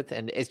concerned with,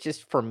 and it's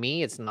just, for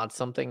me, it's not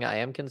something I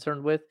am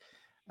concerned with.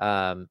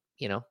 I'm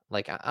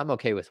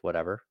okay with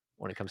whatever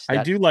when it comes to that.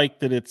 I do like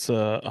that it's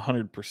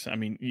 100%.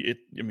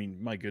 I mean,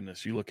 my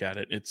goodness, you look at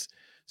it, it's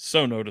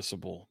so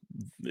noticeable,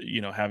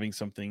 having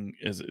something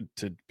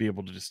to be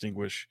able to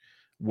distinguish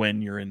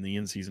when you're in the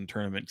in-season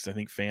tournament, because I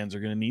think fans are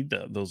going to need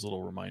those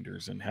little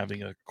reminders, and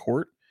having a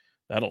court,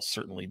 that'll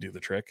certainly do the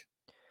trick.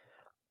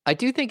 I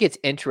do think it's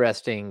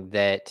interesting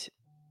that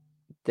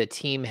the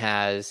team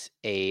has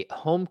a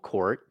home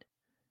court,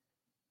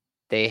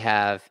 they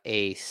have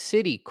a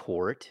city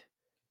court,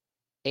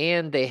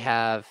 and they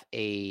have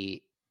a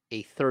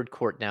third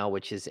court now,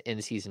 which is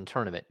in-season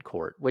tournament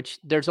court, which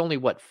there's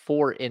only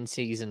 4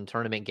 in-season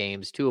tournament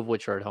games, 2 of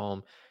which are at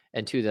home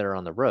and 2 that are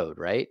on the road,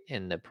 right?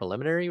 In the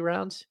preliminary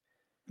rounds.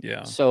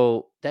 Yeah.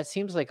 So that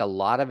seems like a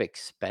lot of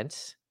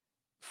expense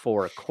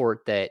for a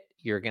court that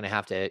you're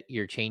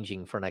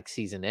changing for next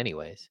season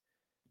anyways,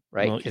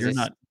 right? Well,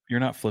 you're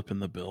not flipping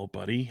the bill,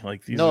 buddy.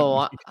 Like these.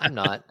 No, I'm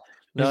not.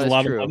 No, there's a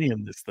lot of money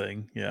in this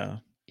thing. Yeah.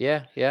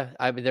 Yeah.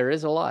 I mean, there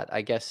is a lot.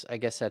 I guess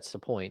that's the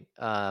point.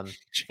 I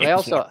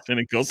also, and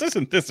it goes,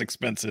 isn't this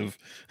expensive?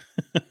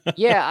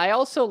 Yeah, I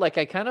also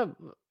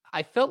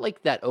I felt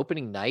like that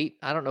opening night.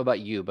 I don't know about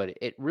you, but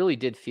it really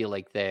did feel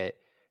like that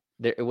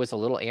it was a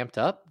little amped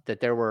up. That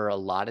there were a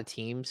lot of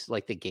teams.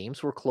 Like the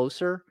games were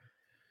closer.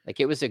 Like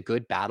it was a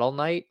good battle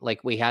night.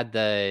 Like we had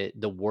the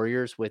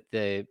Warriors with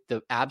the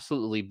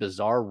absolutely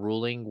bizarre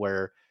ruling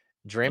where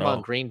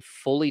Draymond Green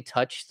fully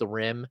touched the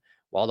rim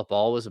while the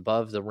ball was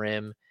above the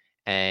rim,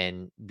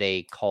 and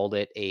they called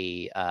it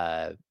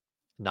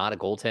not a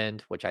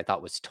goaltend, which I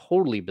thought was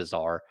totally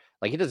bizarre.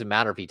 Like it doesn't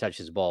matter if he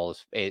touches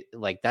balls.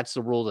 That's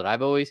the rule that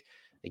I've always,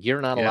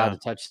 you're not allowed to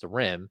touch the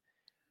rim.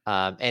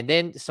 And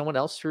then someone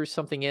else threw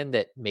something in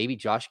that maybe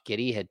Josh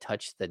Giddey had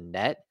touched the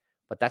net,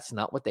 but that's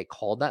not what they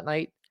called that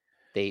night.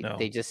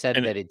 They just said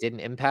that it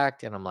didn't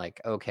impact, and I'm like,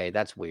 okay,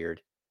 that's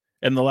weird.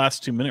 And the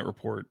last 2-minute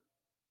report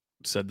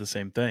said the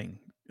same thing.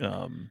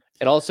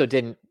 It also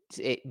didn't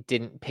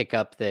pick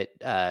up that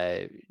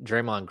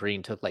Draymond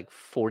Green took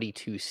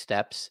 42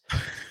 steps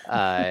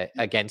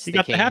against he the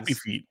got Kings. The happy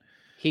feet.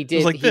 He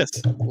did this.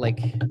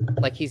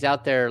 Like he's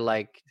out there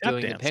doing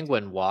danced. the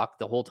penguin walk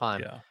the whole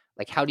time. Yeah.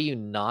 Like, how do you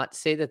not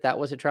say that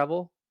was a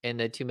travel in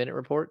the 2-minute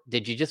report?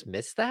 Did you just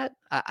miss that?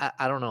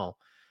 I don't know.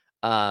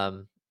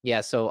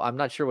 Yeah, so I'm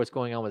not sure what's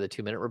going on with the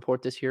 2-minute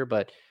report this year,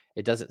 but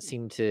it doesn't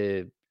seem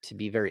to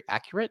be very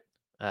accurate.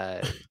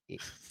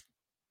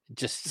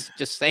 Just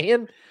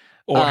saying.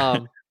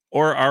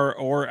 Or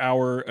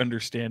our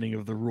understanding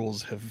of the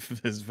rules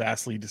has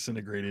vastly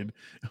disintegrated.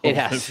 It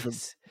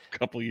has a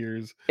couple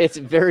years. It's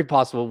very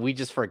possible we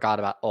just forgot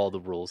about all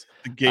the rules.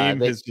 The game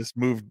has just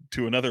moved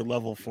to another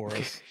level for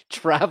us.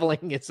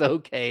 Traveling is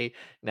okay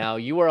now.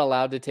 You are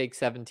allowed to take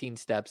 17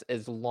 steps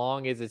as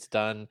long as it's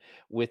done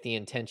with the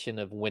intention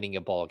of winning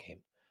a ball game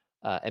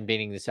and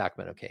beating the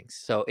Sacramento Kings.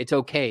 So it's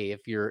okay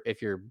if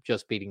you're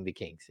just beating the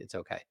Kings. It's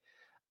okay.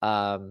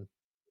 And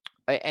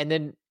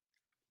then,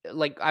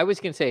 I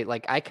was gonna say,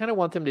 I kind of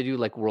want them to do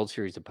World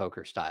Series of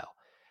Poker style.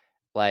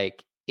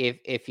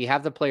 If you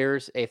have the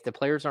players, if the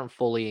players aren't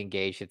fully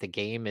engaged, if the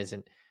game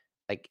isn't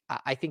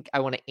I think I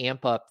want to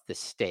amp up the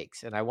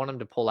stakes, and I want them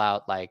to pull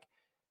out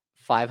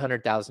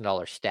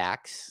 $500,000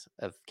 stacks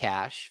of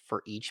cash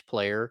for each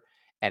player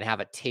and have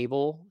a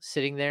table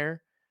sitting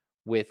there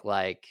with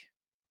like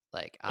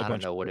A I don't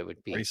bunch know what of it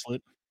would be.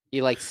 bracelet.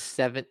 You like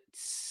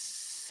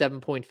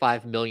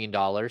 $7.5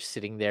 million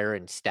sitting there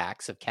in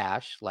stacks of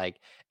cash. Like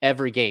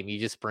every game, you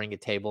just bring a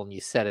table and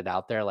you set it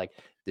out there. Like,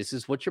 this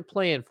is what you're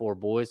playing for,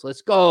 boys.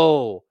 Let's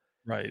go.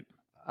 Right.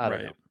 I don't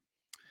Right.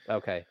 know.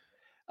 Okay.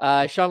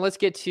 Sean, let's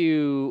get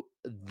to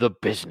the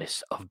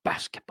business of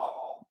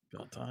basketball.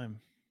 About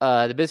time.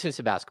 The business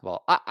of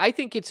basketball. I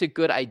think it's a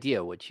good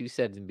idea, what you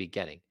said in the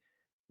beginning.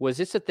 Was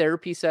this a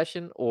therapy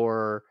session,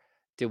 or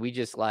did we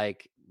just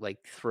like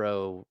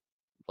throw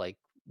like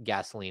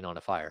gasoline on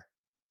a fire?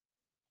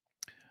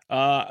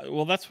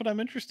 Well, that's what I'm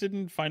interested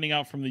in finding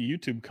out from the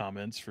YouTube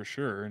comments for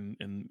sure,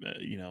 and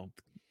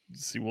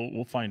see,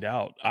 we'll find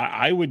out.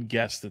 I would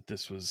guess that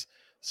this was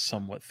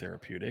somewhat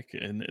therapeutic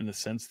in the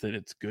sense that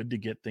it's good to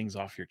get things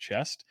off your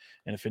chest.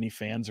 And if any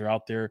fans are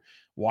out there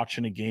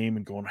watching a game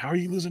and going, "How are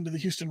you losing to the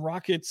Houston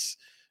Rockets?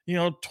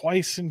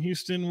 Twice in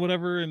Houston,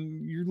 whatever,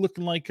 and you're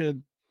looking like a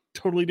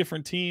totally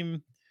different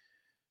team."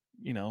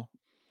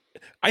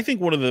 I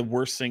think one of the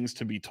worst things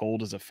to be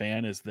told as a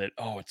fan is that,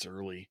 "Oh, it's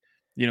early."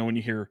 When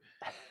you hear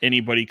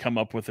anybody come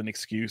up with an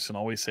excuse and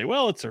always say,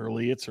 "Well, it's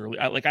early, it's early."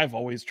 I've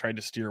always tried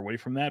to steer away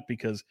from that,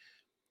 because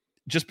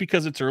just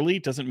because it's early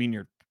doesn't mean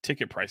your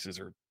ticket prices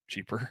are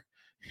cheaper.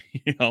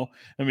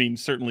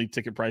 Certainly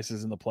ticket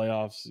prices in the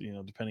playoffs,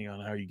 depending on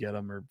how you get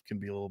them, can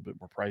be a little bit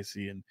more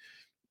pricey.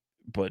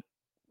 But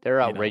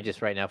they're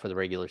outrageous right now for the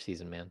regular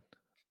season, man.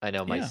 I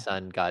know my Yeah.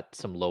 son got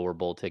some lower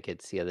bowl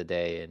tickets the other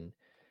day, and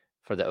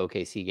for the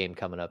OKC game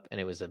coming up,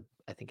 and it was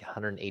I think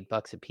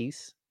 $108 a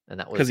piece, and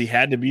that because was he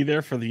had to be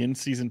there for the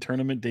in-season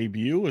tournament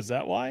debut. Is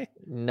that why?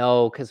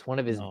 no, because one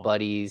of his No.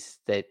 buddies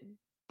that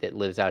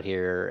lives out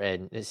here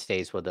and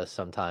stays with us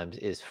sometimes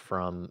is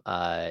from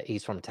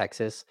he's from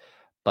Texas,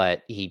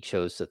 but he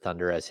chose the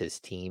Thunder as his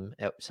team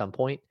at some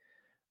point.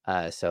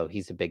 So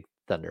he's a big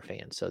Thunder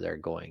fan. So they're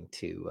going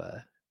to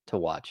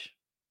watch.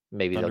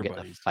 Maybe they'll Thunder get in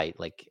a buddies. fight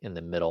like in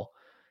the middle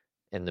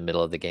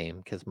of the game,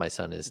 because my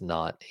son is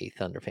not a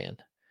Thunder fan.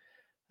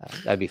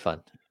 That'd be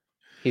fun.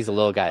 He's a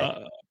little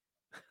guy.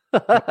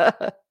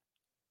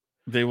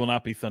 They will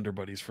not be Thunder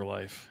buddies for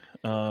life.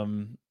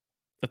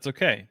 That's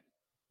okay.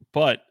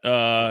 But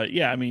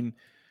yeah,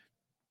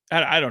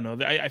 I don't know.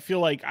 I feel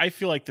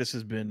like this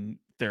has been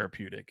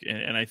therapeutic,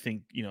 and I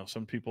think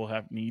some people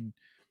need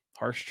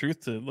harsh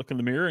truth to look in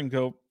the mirror and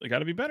go, "I got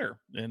to be better."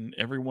 And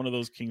every one of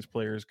those Kings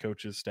players,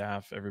 coaches,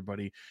 staff,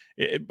 everybody.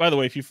 By the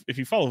way, if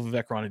you follow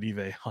Vivek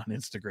Ranadive on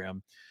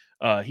Instagram,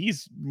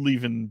 he's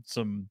leaving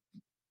some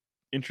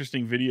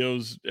interesting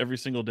videos every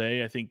single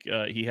day. I think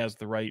he has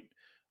the right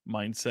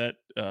mindset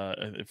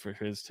for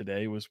his.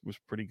 Today was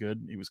pretty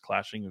good. He was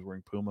clashing. He was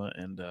wearing Puma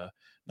and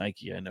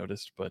Nike, I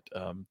noticed, but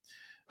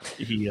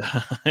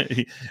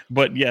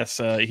but yes,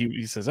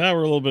 he says, we're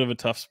a little bit of a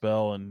tough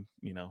spell, and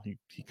he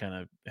kind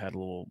of had a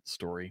little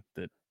story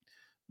that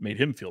made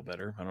him feel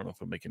better. I don't know if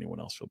it'll make anyone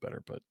else feel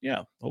better, but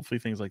yeah, hopefully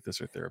things like this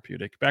are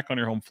therapeutic. Back on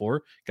your home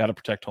floor, got to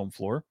protect home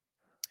floor,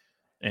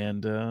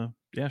 and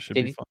yeah, should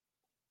be fun.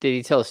 Did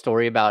he tell a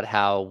story about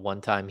how one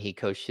time he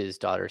coached his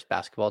daughter's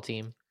basketball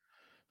team?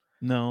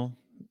 No,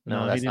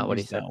 that's not what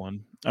he said. That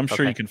one. I'm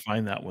sure you can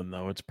find that one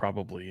though. It's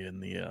probably in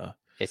the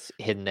it's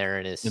hidden there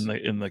in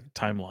the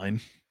timeline.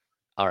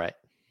 All right.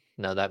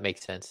 No, that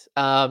makes sense.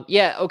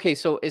 Yeah, okay,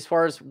 so as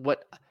far as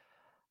what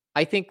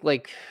I think,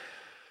 like,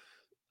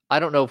 I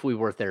don't know if we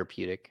were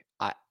therapeutic.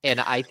 I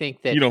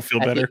think that you don't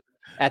feel better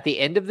at the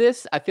end of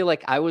this. I feel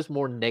like I was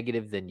more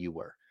negative than you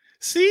were.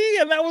 See,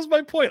 and that was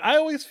my point. I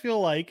always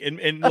feel like,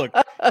 and look,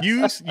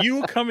 you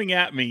coming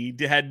at me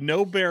had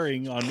no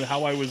bearing on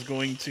how I was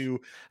going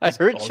to. I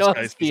hurt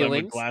Sean's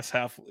feelings. I'm a glass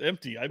half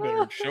empty. I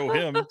better show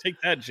him.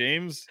 Take that,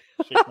 James.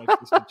 Shake my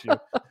fist at you.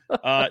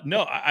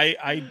 No,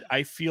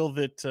 I feel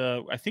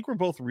that I think we're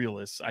both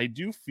realists. I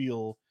do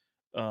feel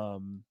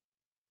that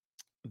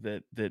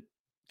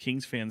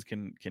Kings fans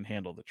can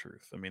handle the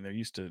truth. They're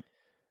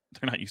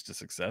not used to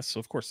success, so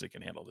of course they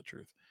can handle the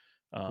truth.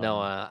 No,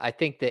 I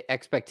think the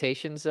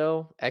expectations,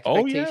 though,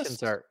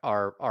 yes.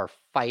 are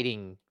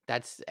fighting.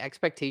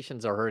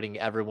 Expectations are hurting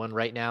everyone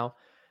right now.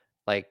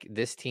 Like,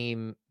 this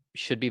team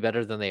should be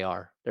better than they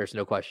are. There's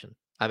no question.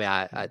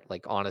 I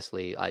like,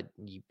 honestly,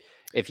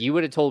 if you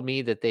would have told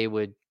me that they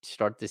would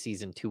start the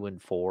season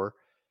 2-4,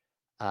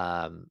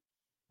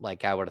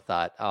 like, I would have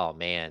thought, oh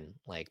man,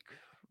 like,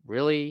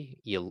 really,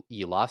 you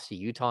lost to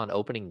Utah on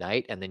opening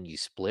night and then you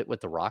split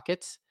with the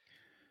Rockets.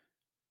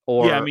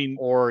 Or I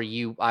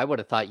would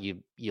have thought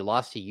you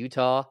lost to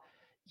Utah,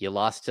 you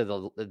lost to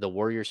the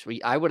Warriors.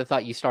 I would have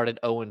thought you started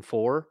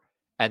 0-4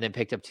 and then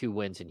picked up 2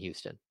 wins in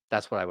Houston.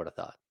 That's what I would have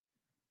thought.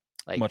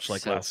 Much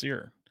like last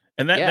year.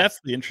 And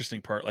that's the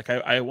interesting part. Like,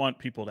 I want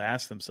people to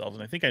ask themselves,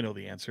 and I think I know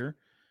the answer.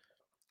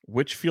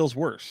 Which feels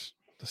worse,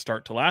 the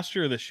start to last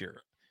year or this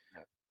year?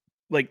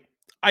 Like,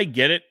 I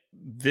get it.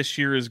 This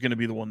year is going to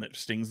be the one that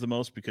stings the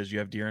most because you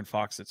have De'Aaron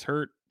Fox that's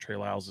hurt, Trey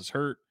Lyles is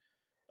hurt,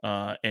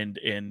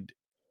 and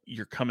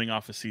you're coming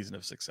off a season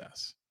of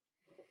success.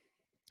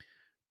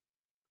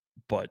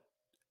 but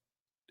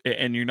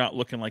and you're not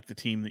looking like the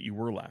team that you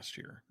were last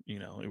year.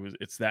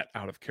 It's that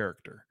out of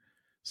character.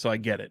 So I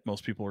get it.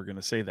 Most people are going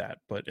to say that,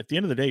 but at the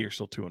end of the day, you're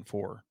still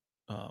 2-4.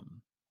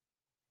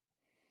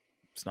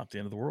 It's not the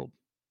end of the world.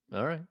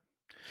 All right.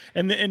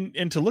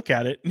 And to look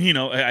at it,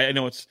 I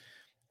know it's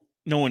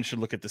no one should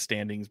look at the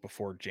standings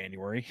before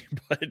January,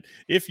 but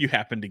if you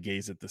happen to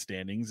gaze at the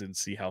standings and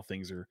see how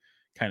things are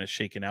kind of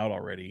shaken out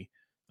already,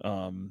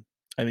 I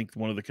think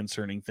one of the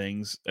concerning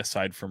things,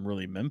 aside from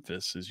really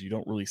Memphis, is you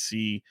don't really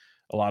see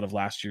a lot of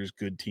last year's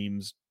good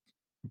teams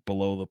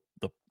below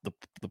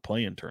the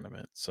play-in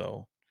tournament.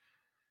 So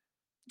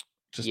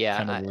just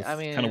kind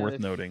of worth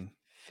noting.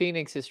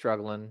 Phoenix is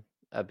struggling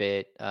a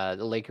bit. The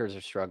Lakers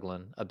are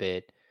struggling a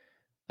bit.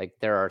 Like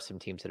there are some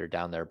teams that are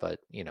down there, but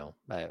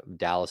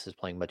Dallas is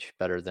playing much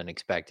better than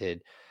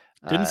expected.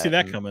 Didn't see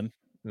that coming.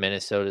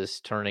 Minnesota's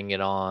turning it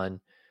on.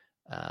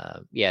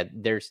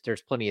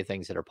 There's plenty of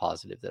things that are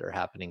positive that are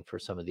happening for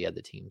some of the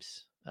other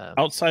teams.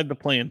 Outside the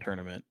play-in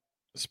tournament,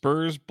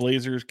 Spurs,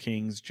 Blazers,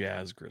 Kings,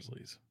 Jazz,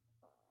 Grizzlies.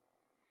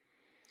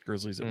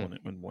 Grizzlies at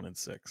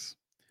 1-6.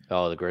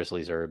 Oh, the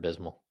Grizzlies are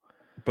abysmal.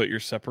 But your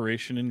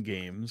separation in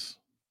games,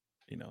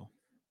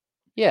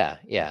 Yeah.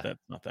 That's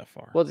not that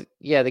far. Well,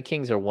 the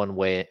Kings are one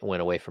win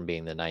away from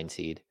being the 9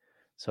 seed,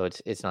 so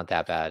it's not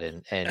that bad.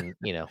 And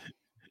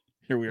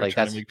here we are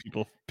trying to make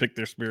people pick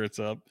their spirits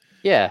up.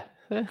 Yeah,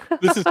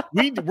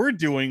 we're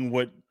doing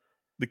what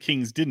the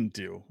Kings didn't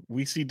do.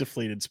 We see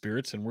deflated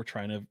spirits, and we're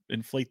trying to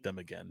inflate them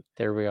again.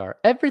 There we are.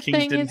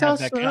 Everything is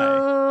awesome.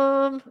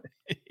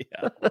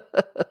 Yeah.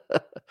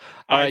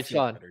 All right,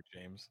 Sean. Better,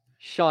 James.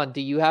 Sean, do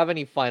you have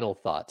any final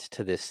thoughts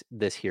to this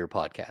here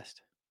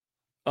podcast?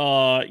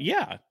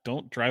 Yeah,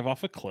 don't drive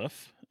off a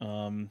cliff.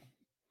 Toon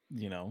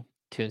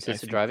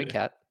says a driving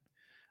cat.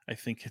 I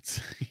think it's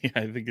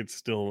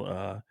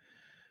still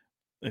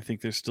I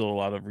think there's still a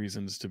lot of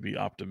reasons to be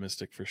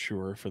optimistic for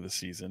sure for the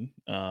season.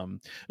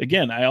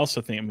 Again, I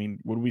also think,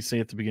 what did we say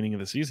at the beginning of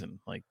the season?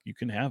 Like, you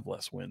can have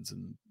less wins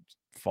and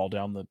fall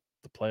down the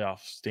playoff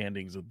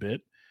standings a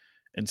bit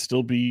and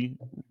still be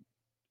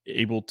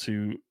able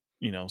to,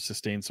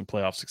 sustain some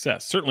playoff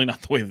success. Certainly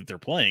not the way that they're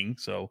playing.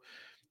 So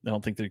I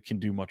don't think they can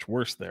do much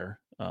worse there.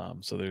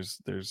 So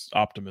there's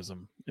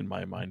optimism in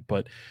my mind,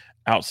 but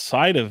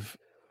outside of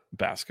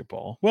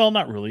basketball, well,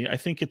 not really. I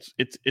think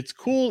it's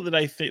cool that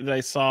I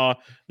saw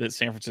that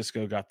San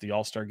Francisco got the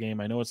All-Star game.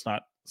 I know it's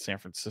not San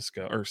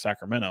Francisco or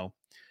Sacramento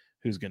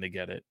who's going to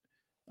get it,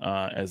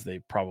 as they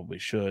probably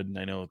should. And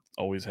I know it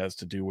always has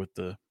to do with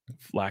the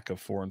lack of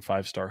 4- and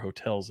 5-star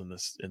hotels in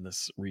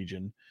this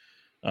region.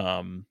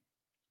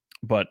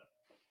 But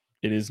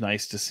it is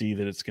nice to see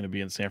that it's going to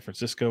be in San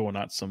Francisco and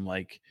not some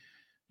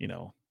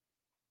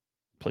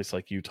place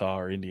like Utah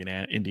or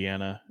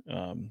Indiana.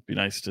 Be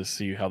nice to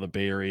see how the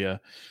Bay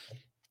Area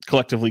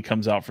collectively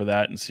comes out for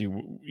that and see,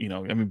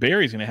 Bay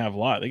Area's going to have a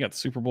lot. They got the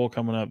Super Bowl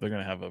coming up. They're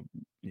going to have a,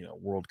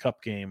 World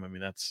Cup game.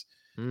 That's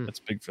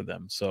big for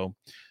them. So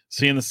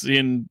seeing this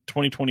in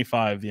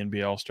 2025, the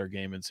NBA All-Star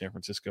game in San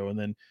Francisco, and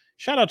then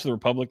shout out to the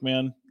Republic,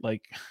 man.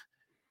 Like,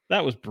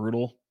 that was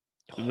brutal.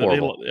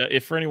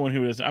 If for anyone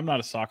who is, I'm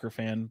not a soccer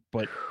fan,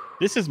 but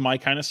this is my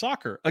kind of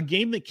soccer, a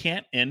game that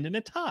can't end in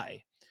a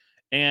tie.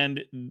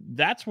 And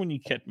that's when you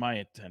get my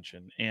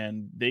attention.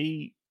 And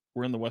they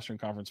were in the Western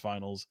Conference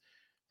Finals,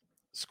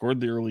 scored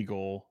the early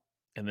goal,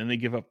 and then they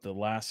give up the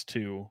last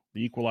two,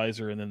 the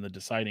equalizer and then the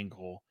deciding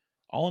goal,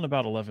 all in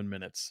about 11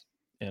 minutes,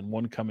 and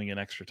one coming in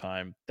extra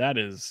time.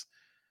 That's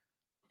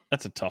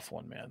a tough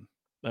one, man.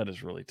 That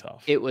is really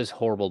tough. It was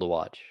horrible to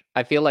watch.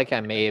 I feel like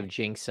I may have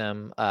jinxed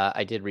them.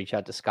 I did reach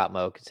out to Scott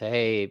Moak and say,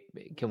 hey,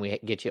 can we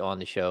get you on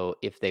the show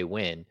if they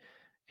win?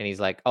 And he's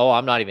like, oh,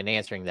 I'm not even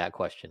answering that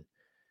question.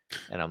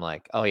 And I'm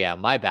like, oh yeah,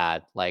 my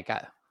bad. Like,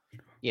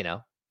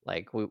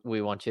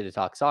 we want you to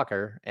talk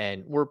soccer,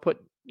 and we're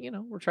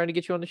trying to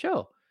get you on the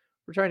show.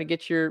 We're trying to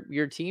get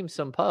your team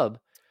some pub,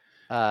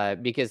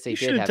 because they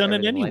should have done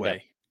it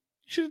anyway.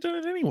 Should have done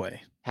it anyway.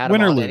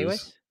 Win or lose.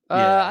 Anyways?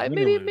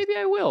 Maybe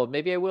I will.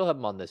 Maybe I will have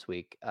him on this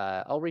week.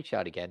 I'll reach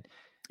out again.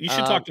 You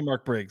should talk to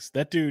Mark Briggs.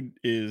 That dude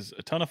is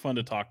a ton of fun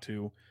to talk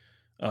to.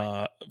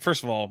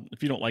 First of all,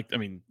 if you don't like,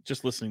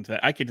 just listening to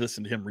that, I could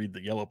listen to him read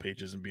the Yellow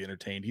Pages and be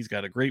entertained. He's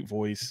got a great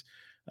voice.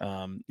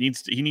 He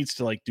needs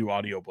to do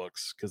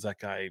audiobooks, because that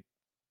guy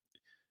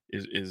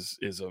is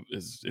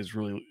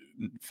really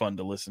fun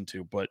to listen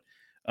to. But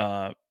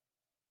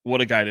what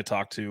a guy to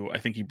talk to. I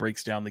think he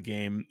breaks down the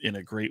game in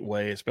a great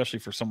way, especially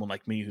for someone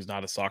like me who's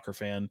not a soccer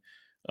fan.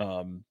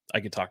 I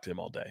could talk to him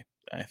all day.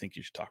 I think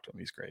you should talk to him.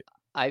 He's great.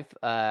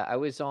 I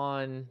was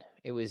on,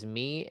 it was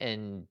me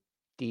and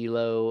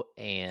D'Lo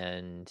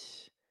and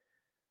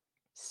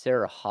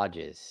Sarah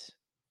Hodges.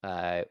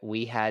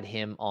 We had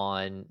him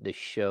on the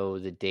show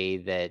the day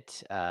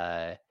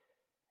that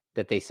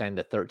they signed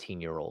the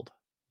 13-year-old.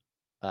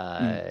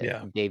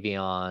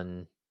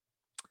 Davion,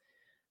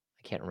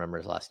 I can't remember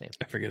his last name.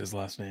 I forget his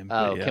last name.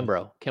 Oh, yeah.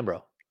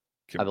 Kimbrough,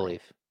 I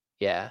believe.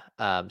 Yeah.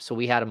 So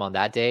we had him on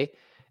that day,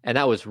 and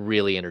that was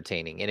really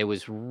entertaining. And it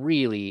was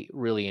really,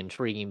 really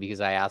intriguing, because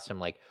I asked him,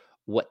 like,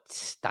 what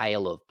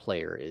style of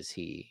player is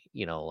he?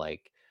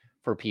 Like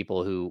for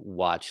people who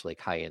watch like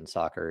high end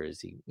soccer,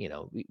 is he?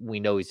 We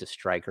know he's a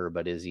striker,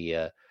 but is he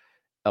a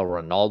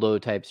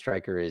Ronaldo type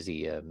striker? Is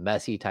he a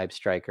Messi type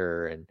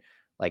striker? And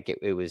like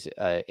it was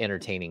an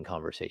entertaining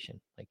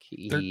conversation. Like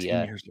 13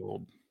 years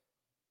old.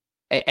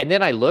 And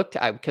then I looked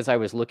because I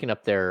was looking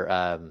up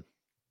their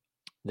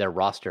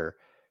roster.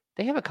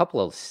 They have a couple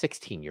of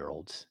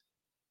 16-year-olds.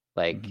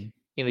 Like,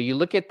 you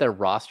look at their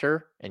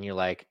roster and you're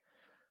like,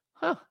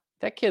 huh,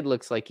 that kid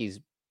looks like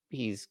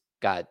he's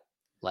got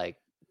like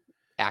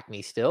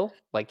acne still.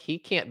 Like he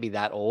can't be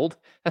that old.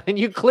 And then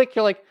you click,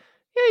 you're like,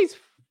 yeah, he's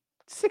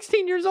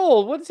 16 years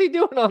old. What's he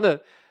doing on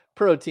the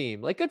pro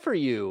team? Like, good for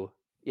you.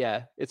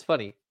 Yeah, it's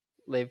funny.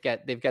 They've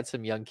got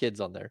some young kids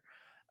on there.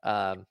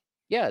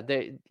 Yeah,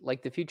 they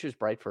like the future's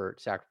bright for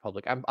Sac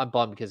Republic. I'm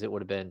bummed because they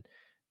would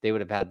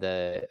have had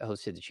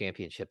hosted the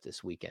championship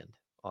this weekend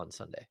on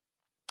Sunday.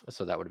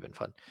 So that would have been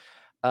fun.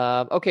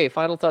 Okay,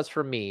 final thoughts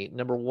from me.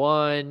 Number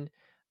one,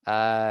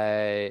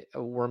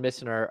 we're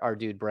missing our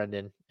dude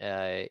Brendan.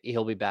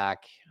 He'll be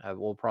back.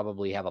 We'll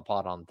probably have a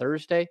pod on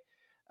Thursday.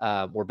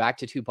 We're back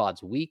to 2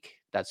 pods a week.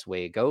 That's the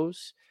way it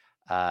goes.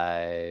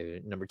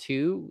 Number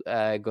two,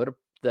 go to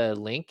the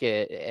link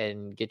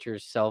and get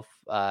yourself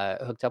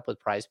hooked up with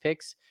Prize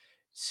Picks.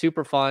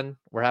 Super fun.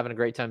 We're having a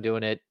great time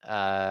doing it.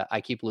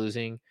 I keep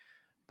losing,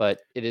 but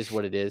it is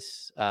what it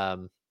is.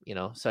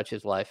 Such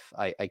is life.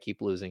 I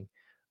keep losing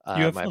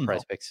my fun,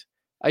 Prize though. Picks.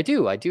 I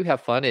do have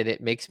fun, and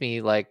it makes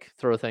me like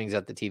throw things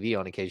at the TV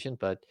on occasion,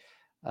 but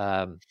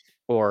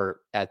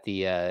or at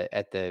the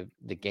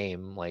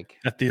game, like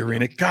At the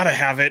arena. Gotta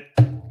have it.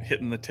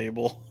 Hitting the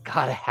table.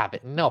 Gotta have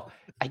it. No,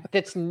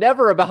 that's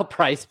never about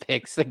Prize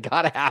Picks. The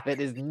gotta have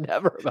it is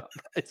never about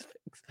Prize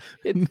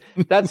Picks.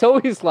 That's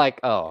always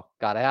like, oh,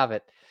 gotta have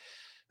it.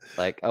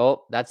 Like,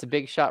 oh, that's a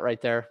big shot right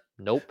there.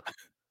 Nope.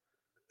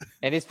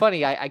 And it's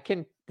funny, I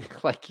can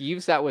like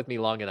you've sat with me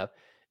long enough.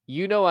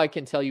 I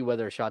can tell you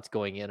whether a shot's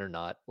going in or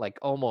not, like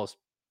almost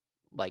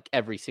like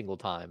every single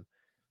time.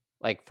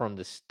 Like from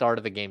the start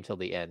of the game till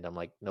the end. I'm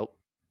like, nope.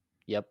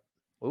 Yep.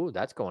 Ooh,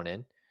 that's going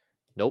in.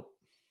 Nope.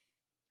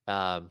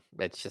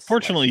 It's just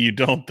Fortunately, you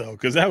don't though,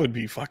 because that would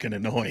be fucking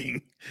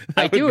annoying.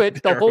 I do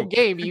it the whole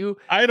game.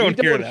 I don't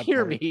you hear don't that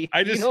hear part. me.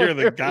 I just hear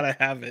the gotta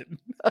have it.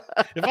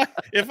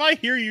 if I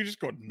hear you just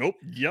go, nope,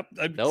 yep,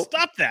 Nope.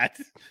 Stop that.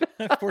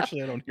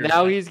 Fortunately, I don't hear.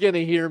 Now that. he's gonna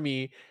hear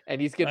me,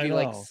 and he's gonna I be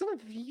like, know. "Son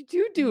of you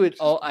do it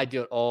all." I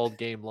do it all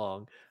game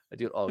long.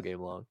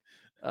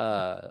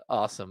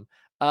 Awesome.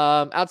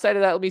 Outside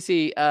of that, let me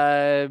see.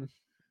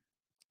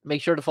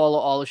 Make sure to follow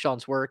all of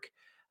Sean's work.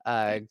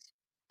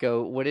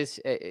 Go. What is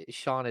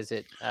Sean? Is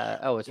it?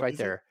 Oh, it's right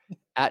there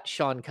at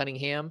Sean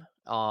Cunningham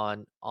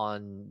on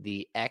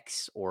the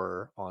X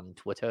or on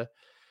Twitter.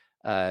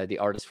 The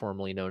artist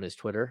formerly known as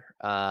Twitter.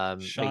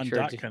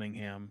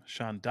 Sean.Cunningham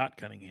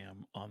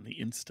on the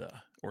Insta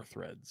or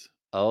Threads.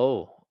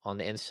 Oh, on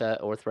the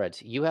Insta or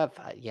Threads. You have,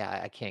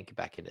 I can't get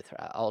back into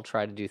Threads. I'll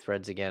try to do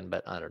Threads again,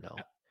 but I don't know.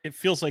 It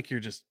feels like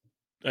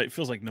it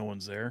feels like no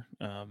one's there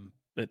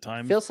at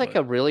times. Feels like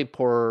a really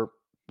poor,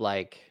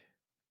 like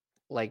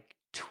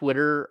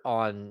Twitter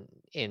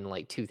in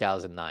like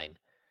 2009.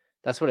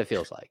 That's what it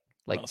feels like.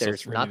 Like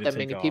there's not that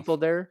many people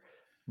there,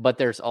 but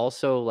there's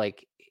also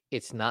like,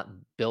 it's not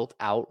built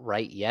out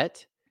right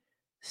yet.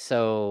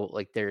 So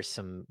like there's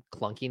some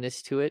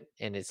clunkiness to it.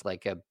 And it's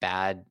like a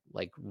bad,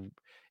 like,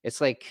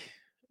 it's like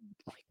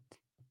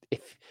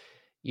if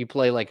you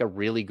play like a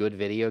really good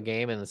video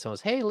game and then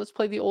someone's, hey, let's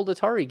play the old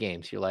Atari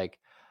games. You're like,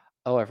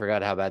 oh, I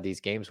forgot how bad these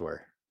games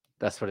were.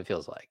 That's what it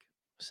feels like.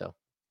 So,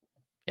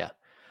 yeah.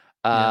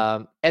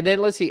 And then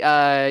let's see.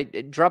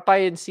 Drop by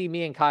and see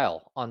me and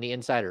Kyle on the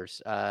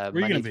Insiders.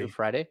 Monday through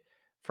Friday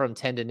from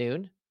 10 to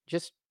noon.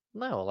 Just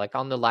like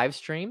on the live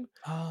stream,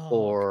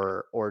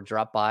 or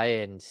drop by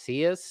and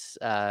see us.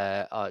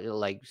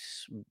 Like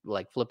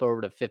flip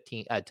over to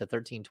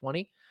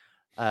 1320.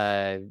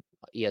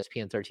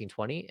 ESPN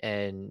 1320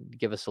 and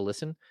give us a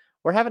listen.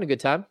 We're having a good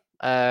time.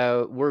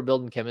 We're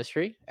building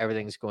chemistry.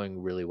 Everything's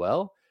going really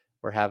well.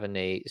 We're having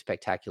a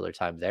spectacular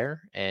time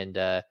there. And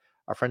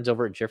our friends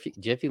over at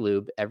Jiffy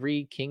Lube,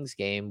 every Kings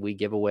game, we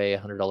give away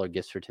 $100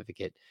 gift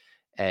certificate.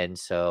 And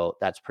so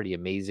that's pretty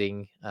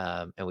amazing.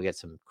 And we got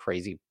some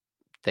crazy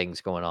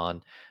things going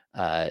on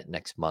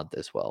next month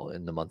as well,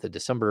 in the month of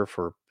December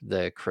for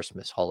the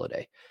Christmas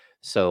holiday.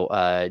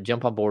 So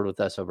jump on board with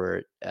us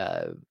over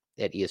at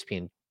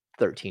ESPN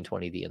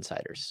 1320, the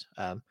Insiders.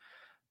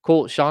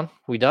 Cool. Sean,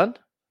 we done?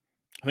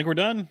 I think we're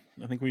done.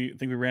 I think we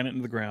ran it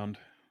into the ground.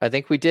 I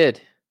think we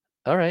did.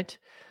 All right.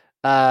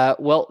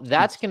 Well,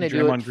 that's going to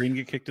do it. Draymond Green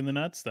get kicked in the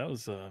nuts. That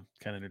was kind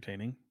of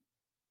entertaining.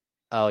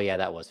 Oh yeah,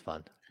 that was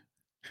fun.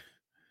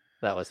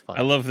 That was fun.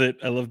 I love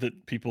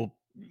that people,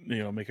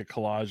 make a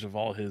collage of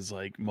all his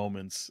like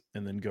moments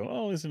and then go,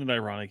 oh, isn't it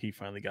ironic he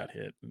finally got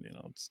hit? And,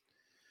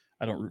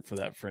 I don't root for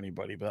that for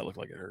anybody, but that looked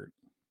like it hurt.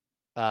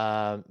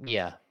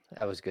 Yeah,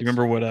 that was good. You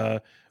remember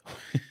what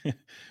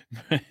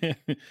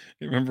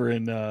remember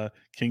in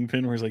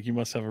Kingpin where he's like, you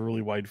must have a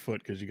really wide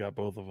foot because you got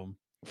both of them.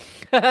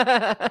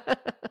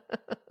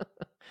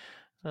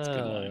 That's a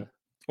good line. That is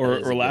Or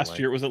a good last line.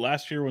 year, was it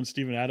last year when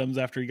Steven Adams,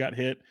 after he got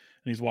hit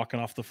and he's walking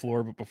off the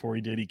floor, but before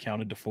he did, he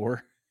counted to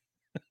 4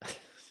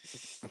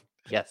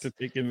 Yes. to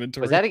take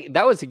inventory? Was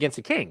that was against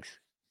the Kings?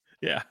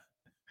 Yeah.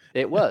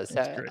 It was.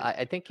 That's great.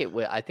 I think it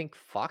was. I think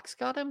Fox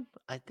got him.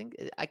 I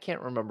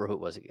can't remember who it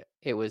was again.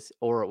 It was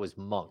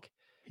Monk.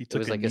 He It took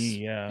was a like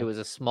knee, yeah. It was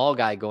a small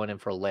guy going in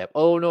for a layup.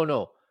 Oh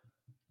no.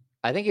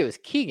 I think it was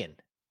Keegan. Might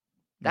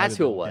That's have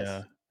who it been,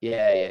 was.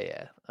 yeah.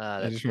 Yeah.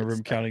 I That's just good remember him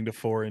stuff. counting to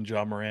 4 and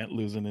John Morant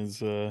losing his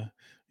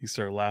he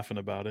started laughing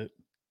about it.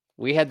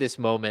 We had this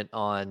moment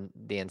on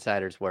the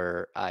Insiders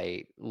where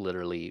I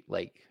literally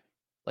like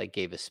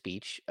gave a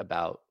speech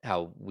about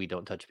how we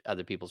don't touch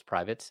other people's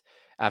privates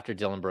after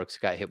Dylan Brooks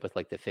got hit with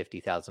like the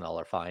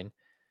 $50,000 fine.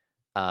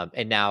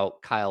 And now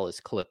Kyle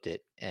has clipped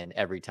it, and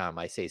every time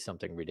I say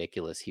something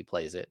ridiculous, he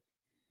plays it.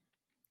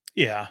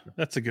 Yeah,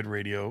 that's a good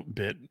radio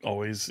bit.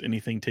 Always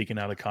anything taken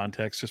out of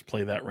context, just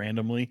play that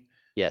randomly.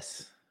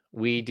 Yes.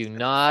 We do It's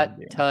not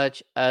fun, yeah.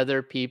 touch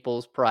other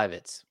people's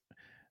privates.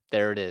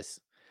 There it is.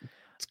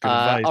 It's good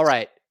advice. All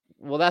right.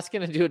 Well, that's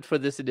going to do it for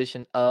this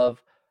edition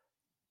of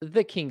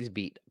the Kings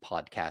Beat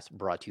podcast,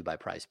 brought to you by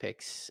Prize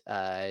Picks.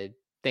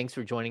 Thanks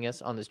for joining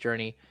us on this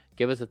journey.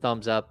 Give us a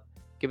thumbs up.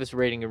 Give us a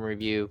rating and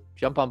review.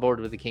 Jump on board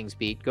with the Kings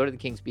Beat. Go to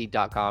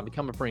thekingsbeat.com.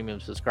 Become a premium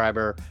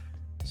subscriber.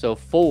 So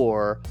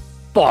for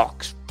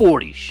Fox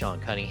 40, Sean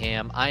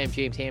Cunningham, I am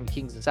James Ham,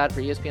 Kings Inside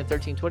for ESPN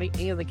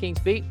 1320 and the Kings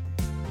Beat.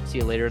 See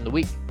you later in the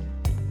week.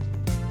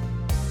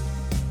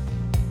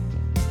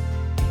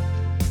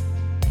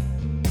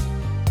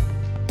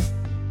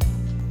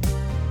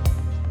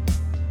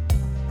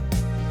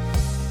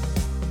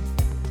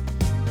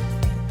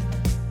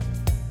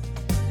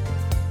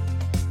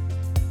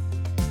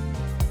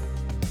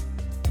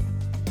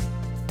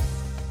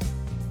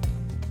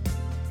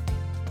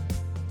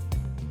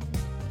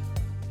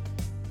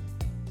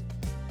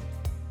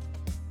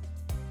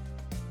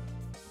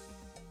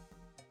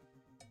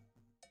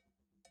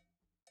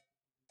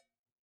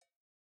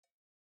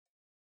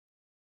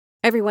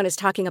 Everyone is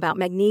talking about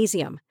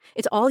magnesium.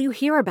 It's all you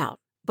hear about.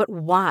 But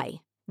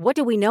why? What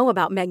do we know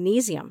about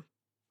magnesium?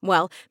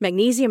 Well,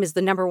 magnesium is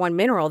the #1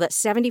 mineral that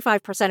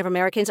 75% of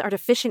Americans are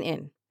deficient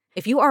in.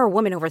 If you are a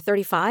woman over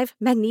 35,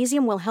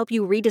 magnesium will help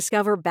you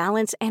rediscover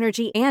balance,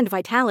 energy, and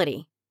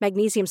vitality.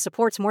 Magnesium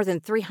supports more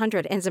than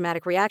 300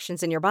 enzymatic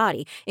reactions in your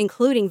body,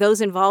 including those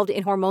involved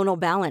in hormonal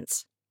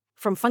balance.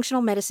 From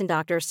functional medicine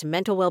doctors to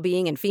mental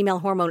well-being and female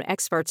hormone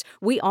experts,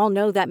 we all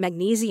know that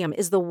magnesium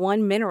is the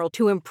one mineral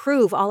to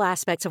improve all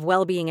aspects of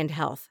well-being and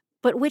health.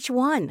 But which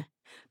one?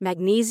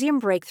 Magnesium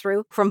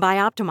Breakthrough from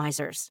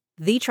Bioptimizers,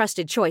 the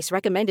trusted choice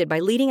recommended by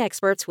leading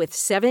experts with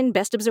 7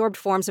 best-absorbed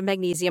forms of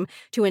magnesium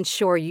to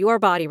ensure your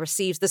body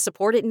receives the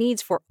support it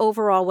needs for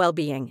overall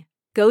well-being.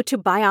 Go to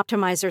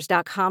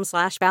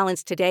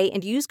bioptimizers.com/balance today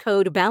and use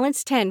code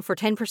BALANCE10 for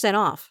 10%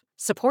 off.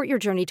 Support your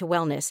journey to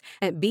wellness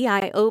at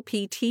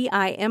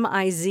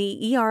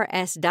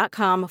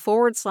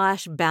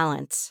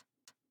bioptimizers.com/balance.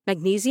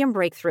 Magnesium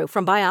Breakthrough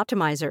from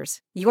Bioptimizers,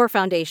 your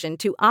foundation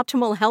to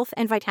optimal health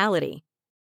and vitality.